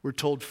 We're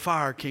told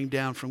fire came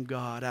down from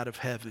God out of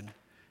heaven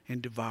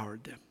and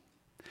devoured them.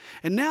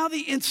 And now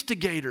the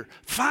instigator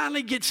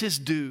finally gets his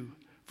due.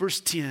 Verse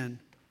 10.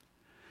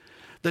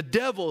 The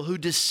devil who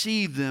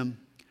deceived them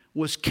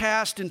was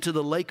cast into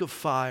the lake of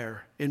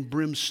fire and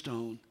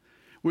brimstone,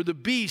 where the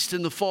beast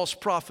and the false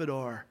prophet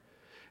are,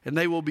 and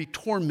they will be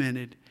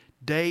tormented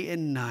day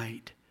and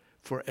night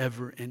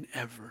forever and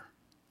ever.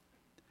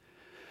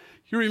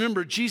 You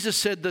remember, Jesus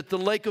said that the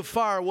lake of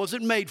fire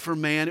wasn't made for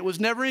man. It was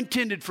never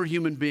intended for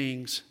human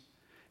beings.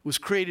 It was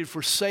created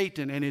for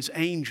Satan and his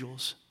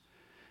angels.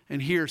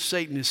 And here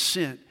Satan is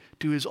sent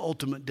to his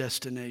ultimate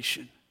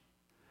destination.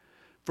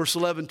 Verse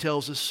 11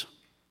 tells us,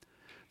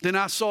 then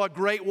I saw a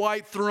great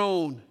white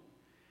throne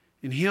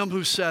and him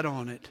who sat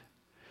on it.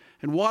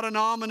 And what an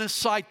ominous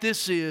sight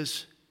this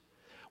is.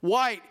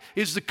 White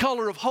is the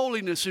color of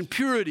holiness and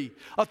purity.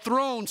 A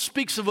throne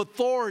speaks of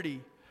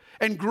authority.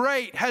 And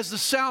great has the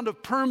sound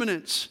of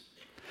permanence.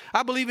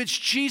 I believe it's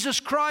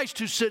Jesus Christ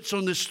who sits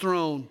on this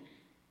throne.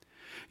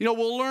 You know,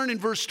 we'll learn in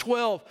verse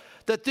 12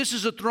 that this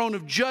is a throne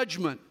of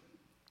judgment.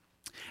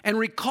 And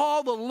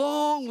recall the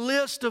long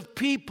list of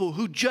people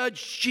who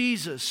judged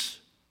Jesus.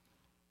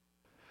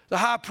 The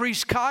high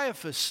priest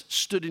Caiaphas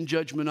stood in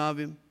judgment of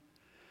him.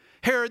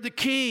 Herod the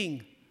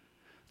king,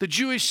 the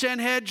Jewish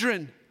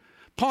Sanhedrin,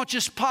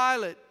 Pontius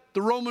Pilate,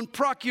 the Roman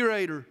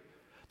procurator,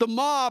 the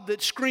mob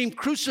that screamed,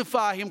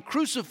 crucify him,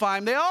 crucify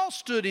him. They all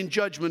stood in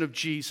judgment of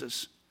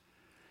Jesus.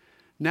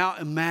 Now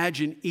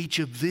imagine each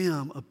of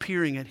them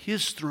appearing at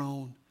his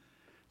throne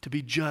to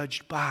be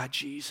judged by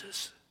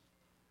Jesus.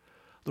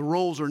 The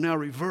roles are now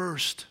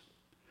reversed.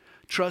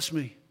 Trust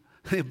me,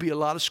 there'll be a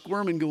lot of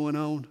squirming going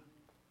on.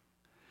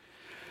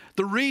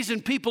 The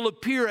reason people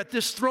appear at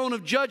this throne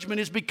of judgment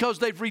is because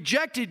they've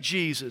rejected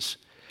Jesus.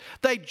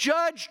 They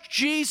judged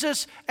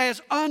Jesus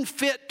as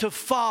unfit to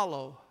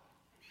follow.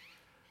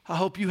 I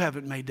hope you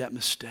haven't made that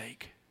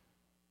mistake.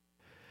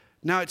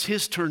 Now it's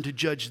his turn to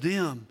judge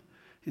them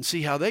and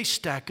see how they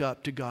stack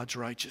up to God's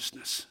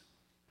righteousness.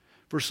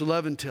 Verse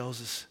 11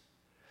 tells us,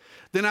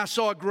 then I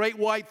saw a great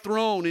white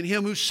throne and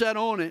him who sat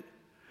on it,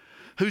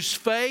 whose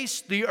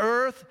face the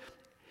earth,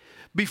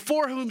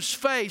 before whose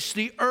face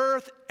the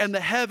earth and the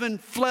heaven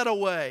fled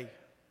away,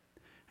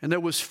 and there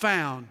was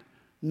found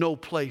no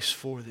place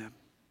for them.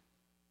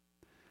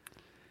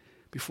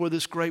 Before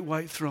this great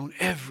white throne,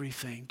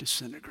 everything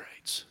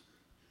disintegrates.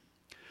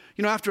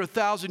 You know, after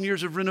 1,000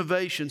 years of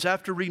renovations,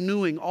 after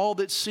renewing all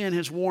that sin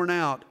has worn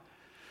out,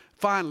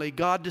 finally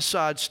God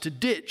decides to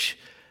ditch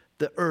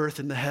the earth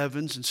and the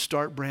heavens and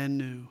start brand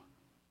new.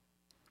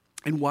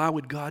 And why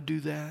would God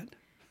do that?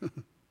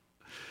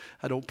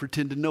 I don't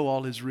pretend to know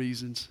all his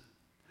reasons.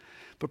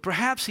 But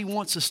perhaps he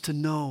wants us to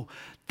know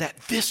that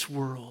this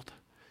world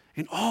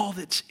and all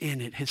that's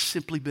in it has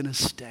simply been a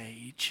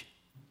stage.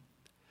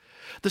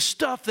 The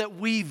stuff that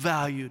we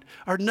valued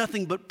are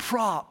nothing but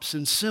props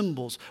and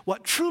symbols.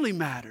 What truly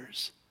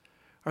matters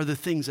are the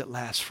things that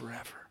last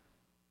forever.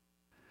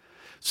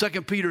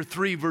 2 Peter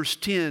 3 verse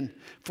 10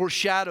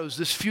 foreshadows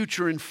this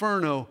future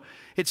inferno.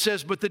 It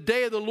says, but the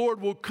day of the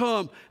Lord will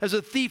come as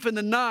a thief in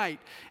the night,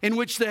 in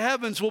which the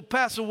heavens will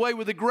pass away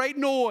with a great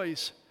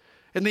noise,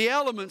 and the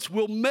elements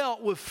will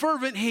melt with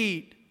fervent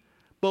heat.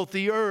 Both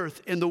the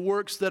earth and the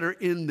works that are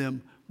in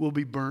them will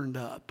be burned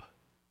up.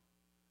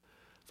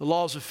 The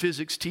laws of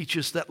physics teach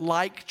us that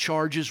like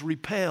charges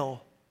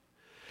repel.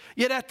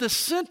 Yet at the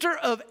center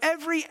of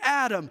every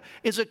atom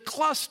is a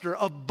cluster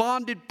of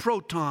bonded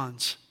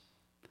protons.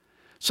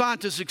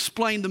 Scientists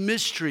explain the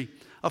mystery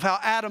of how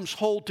atoms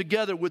hold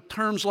together with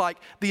terms like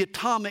the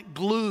atomic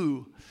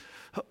glue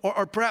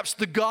or perhaps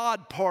the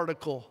God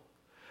particle.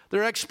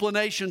 Their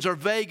explanations are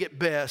vague at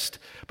best.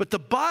 But the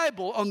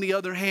Bible, on the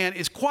other hand,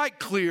 is quite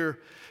clear.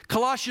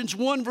 Colossians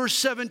 1 verse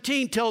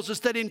 17 tells us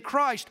that in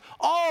Christ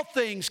all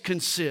things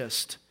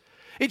consist.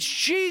 It's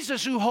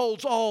Jesus who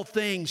holds all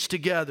things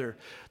together,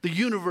 the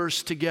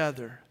universe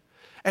together.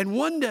 And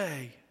one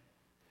day,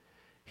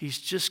 He's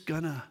just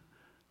going to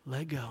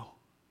let go.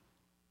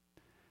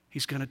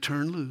 He's going to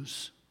turn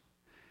loose.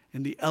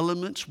 And the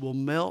elements will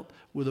melt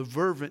with a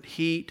fervent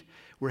heat.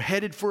 We're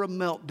headed for a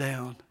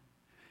meltdown.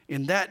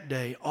 In that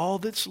day, all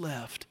that's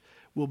left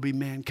will be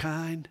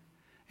mankind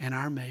and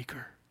our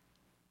Maker.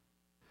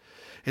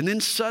 And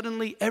then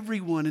suddenly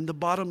everyone in the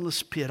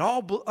bottomless pit,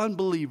 all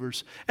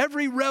unbelievers,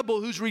 every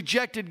rebel who's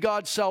rejected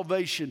God's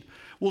salvation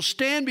will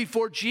stand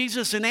before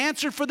Jesus and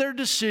answer for their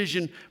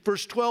decision.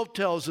 Verse 12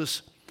 tells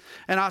us,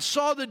 "And I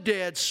saw the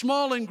dead,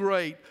 small and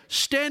great,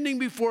 standing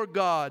before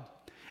God,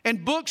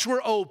 and books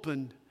were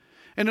opened.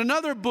 And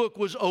another book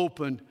was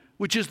opened,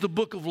 which is the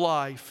book of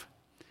life.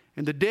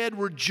 And the dead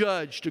were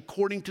judged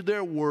according to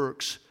their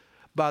works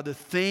by the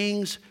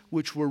things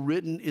which were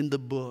written in the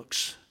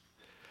books.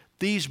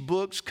 These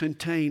books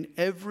contain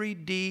every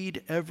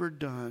deed ever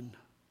done.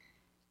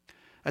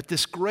 At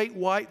this great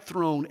white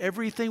throne,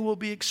 everything will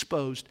be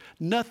exposed.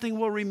 Nothing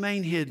will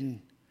remain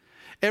hidden.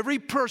 Every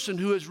person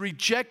who has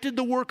rejected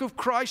the work of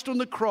Christ on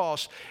the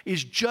cross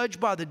is judged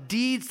by the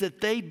deeds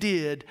that they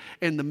did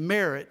and the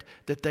merit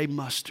that they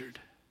mustered."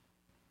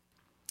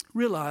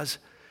 Realize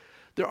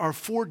there are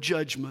 4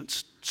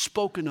 judgments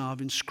spoken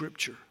of in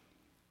Scripture.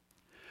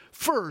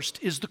 First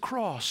is the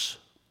cross.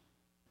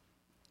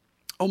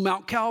 On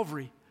Mount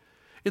Calvary,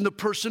 in the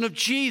person of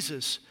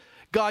Jesus,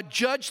 God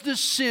judged the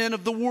sin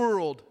of the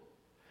world.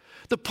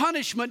 The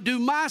punishment due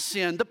my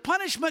sin, the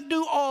punishment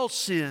due all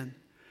sin,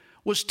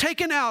 was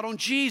taken out on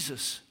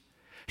Jesus.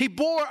 He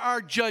bore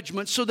our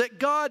judgment so that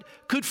God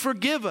could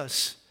forgive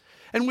us.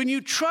 And when you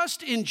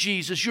trust in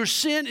Jesus, your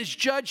sin is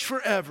judged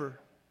forever.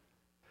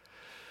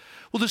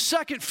 Well, the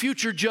second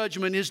future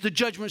judgment is the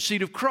judgment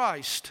seat of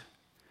Christ.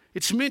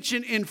 It's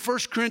mentioned in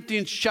 1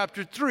 Corinthians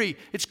chapter 3.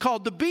 It's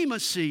called the Bema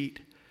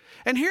seat.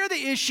 And here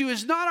the issue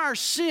is not our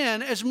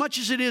sin as much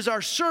as it is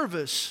our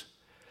service.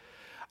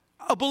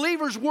 A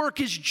believer's work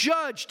is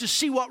judged to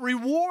see what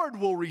reward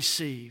we'll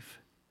receive.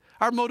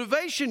 Our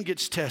motivation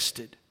gets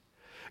tested.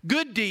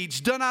 Good deeds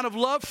done out of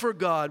love for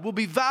God will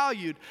be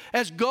valued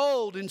as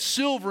gold and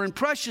silver and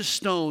precious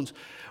stones,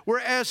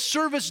 whereas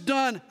service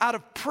done out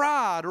of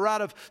pride or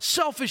out of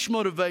selfish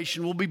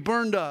motivation will be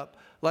burned up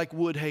like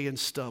wood, hay, and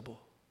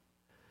stubble.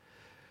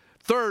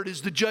 Third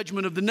is the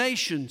judgment of the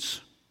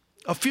nations,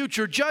 a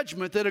future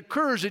judgment that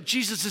occurs at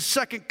Jesus'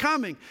 second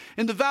coming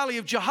in the valley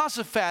of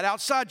Jehoshaphat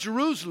outside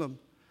Jerusalem.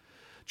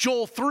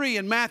 Joel 3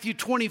 and Matthew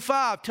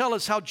 25 tell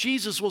us how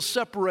Jesus will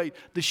separate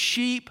the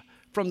sheep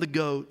from the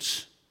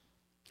goats.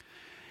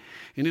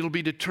 And it'll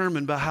be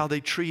determined by how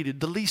they treated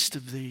the least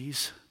of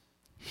these,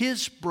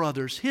 his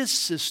brothers, his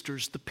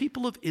sisters, the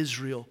people of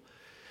Israel.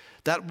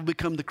 That will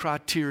become the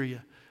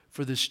criteria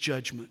for this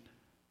judgment.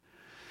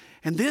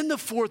 And then the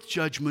fourth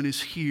judgment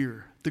is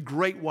here, the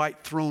great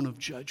white throne of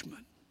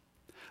judgment.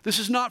 This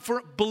is not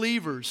for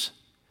believers.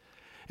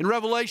 In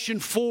Revelation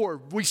 4,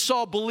 we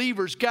saw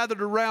believers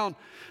gathered around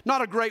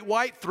not a great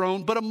white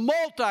throne, but a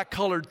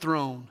multicolored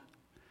throne.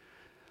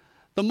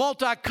 The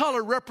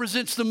multicolor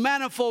represents the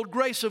manifold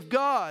grace of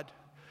God.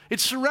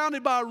 It's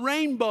surrounded by a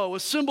rainbow, a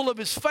symbol of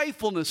His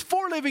faithfulness.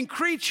 4 living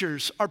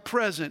creatures are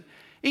present,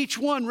 each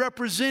one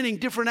representing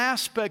different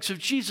aspects of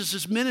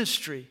Jesus'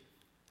 ministry.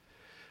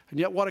 And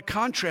yet what a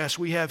contrast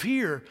we have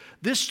here.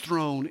 This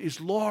throne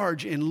is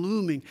large and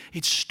looming.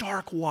 It's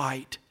stark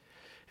white.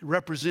 It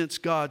represents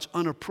God's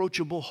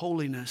unapproachable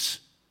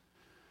holiness.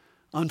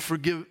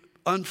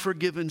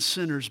 Unforgiven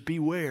sinners,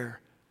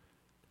 beware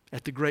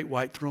at the great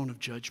white throne of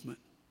judgment.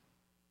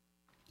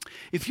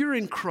 If you're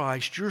in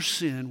Christ, your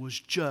sin was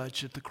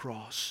judged at the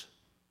cross.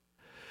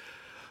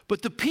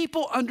 But the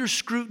people under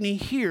scrutiny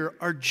here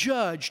are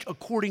judged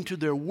according to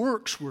their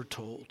works, we're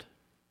told.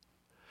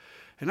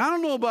 And I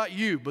don't know about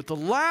you, but the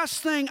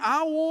last thing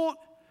I want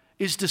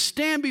is to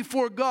stand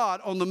before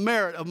God on the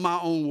merit of my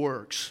own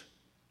works.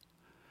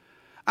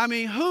 I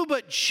mean, who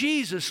but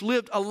Jesus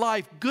lived a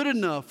life good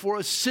enough for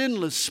a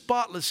sinless,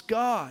 spotless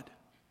God?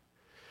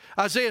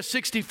 Isaiah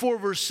 64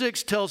 verse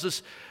 6 tells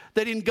us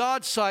that in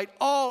God's sight,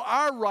 all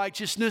our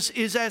righteousness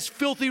is as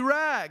filthy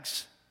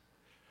rags.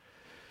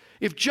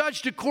 If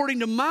judged according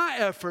to my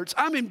efforts,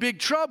 I'm in big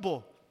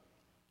trouble.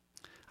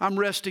 I'm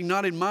resting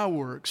not in my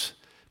works,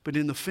 but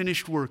in the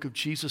finished work of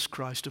Jesus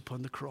Christ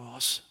upon the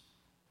cross.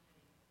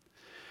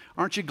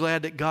 Aren't you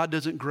glad that God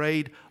doesn't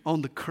grade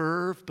on the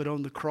curve, but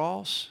on the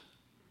cross?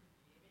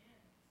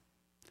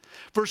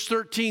 Verse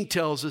 13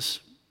 tells us,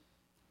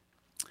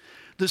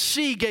 the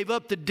sea gave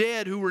up the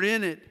dead who were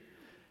in it,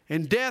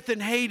 And death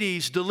and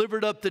Hades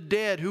delivered up the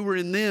dead who were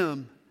in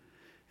them,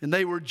 and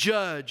they were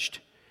judged,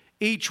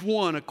 each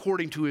one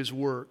according to his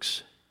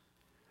works.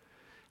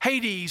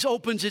 Hades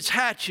opens its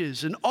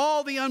hatches, and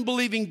all the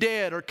unbelieving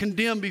dead are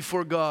condemned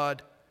before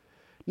God.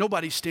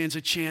 Nobody stands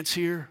a chance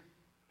here.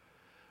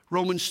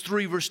 Romans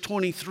 3 verse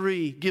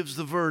 23 gives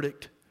the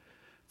verdict.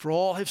 For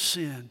all have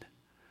sinned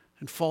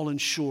and fallen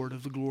short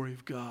of the glory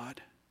of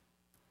God.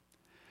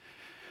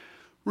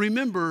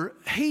 Remember,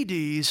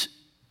 Hades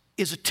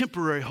is a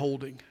temporary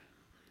holding.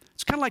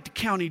 It's kind of like the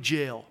county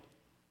jail.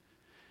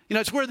 You know,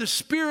 it's where the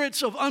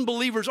spirits of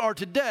unbelievers are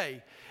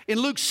today. In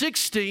Luke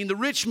 16, the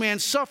rich man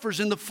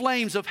suffers in the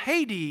flames of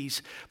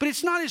Hades, but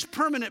it's not his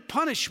permanent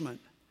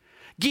punishment.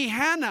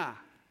 Gehenna,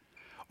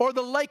 or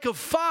the lake of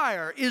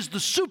fire, is the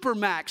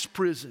supermax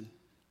prison.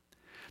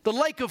 The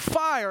lake of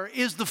fire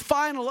is the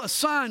final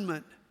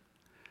assignment.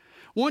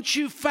 Once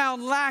you've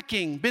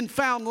been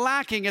found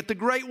lacking at the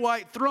great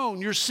white throne,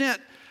 you're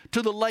sent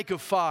to the lake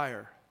of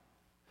fire.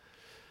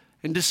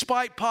 And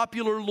despite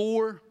popular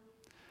lore,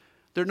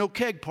 there are no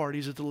keg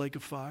parties at the lake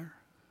of fire.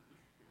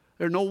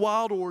 There are no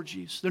wild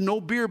orgies. There are no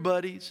beer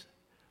buddies.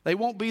 They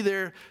won't be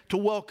there to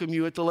welcome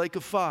you at the lake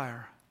of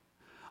fire.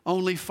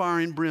 Only fire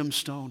and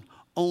brimstone.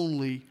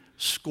 Only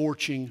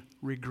scorching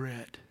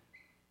regret.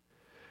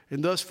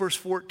 And thus, verse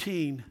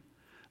 14,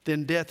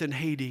 then death and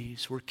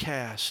Hades were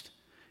cast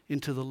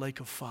into the lake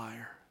of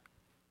fire.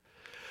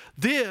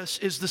 This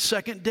is the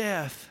second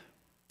death.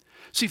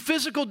 See,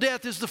 physical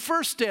death is the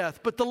first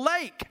death, but the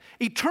lake,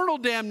 eternal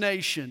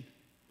damnation,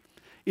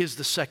 is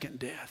the second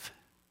death.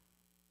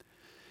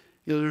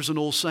 You know, there's an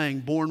old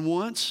saying, born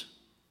once,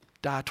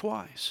 die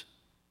twice.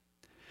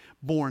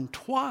 Born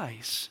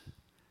twice,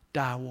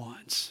 die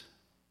once.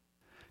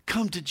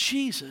 Come to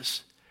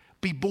Jesus,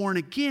 be born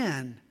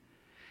again,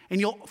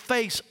 and you'll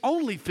face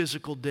only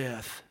physical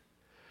death.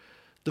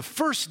 The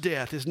first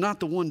death is not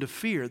the one to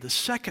fear. The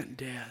second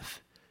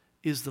death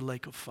is the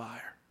lake of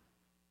fire.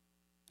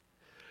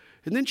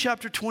 And then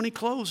chapter 20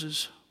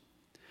 closes.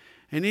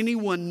 And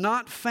anyone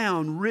not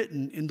found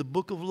written in the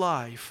book of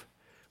life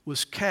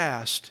was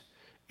cast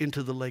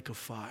into the lake of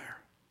fire.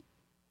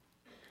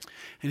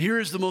 And here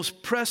is the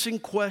most pressing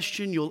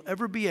question you'll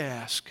ever be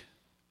asked.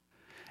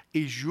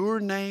 Is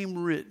your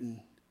name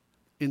written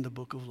in the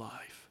book of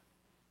life?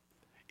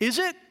 Is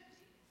it?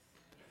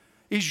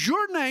 Is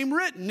your name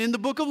written in the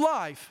book of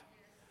life?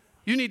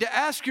 You need to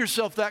ask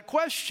yourself that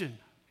question.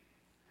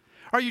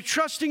 Are you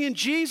trusting in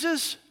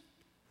Jesus?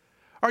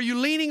 Are you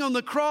leaning on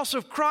the cross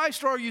of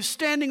Christ, or are you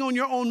standing on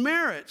your own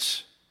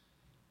merits?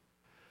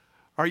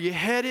 Are you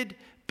headed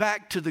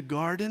back to the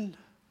garden,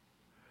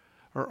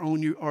 or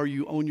are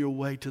you on your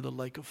way to the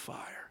lake of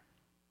fire?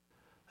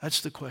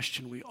 That's the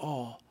question we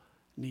all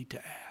need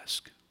to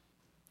ask.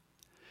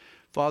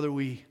 Father,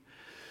 we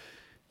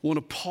want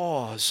to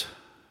pause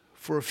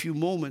for a few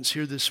moments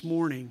here this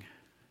morning.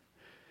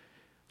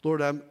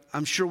 Lord,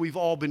 I'm sure we've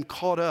all been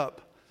caught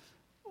up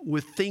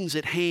with things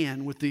at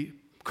hand, with the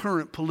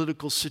current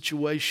political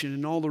situation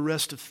and all the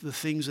rest of the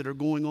things that are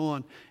going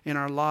on in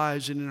our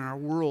lives and in our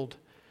world.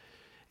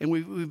 And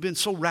we've been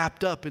so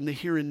wrapped up in the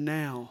here and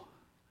now.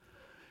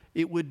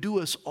 It would do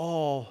us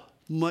all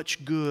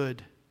much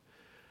good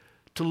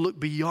to look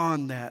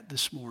beyond that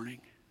this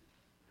morning,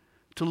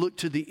 to look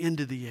to the end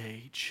of the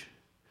age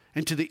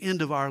and to the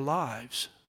end of our lives.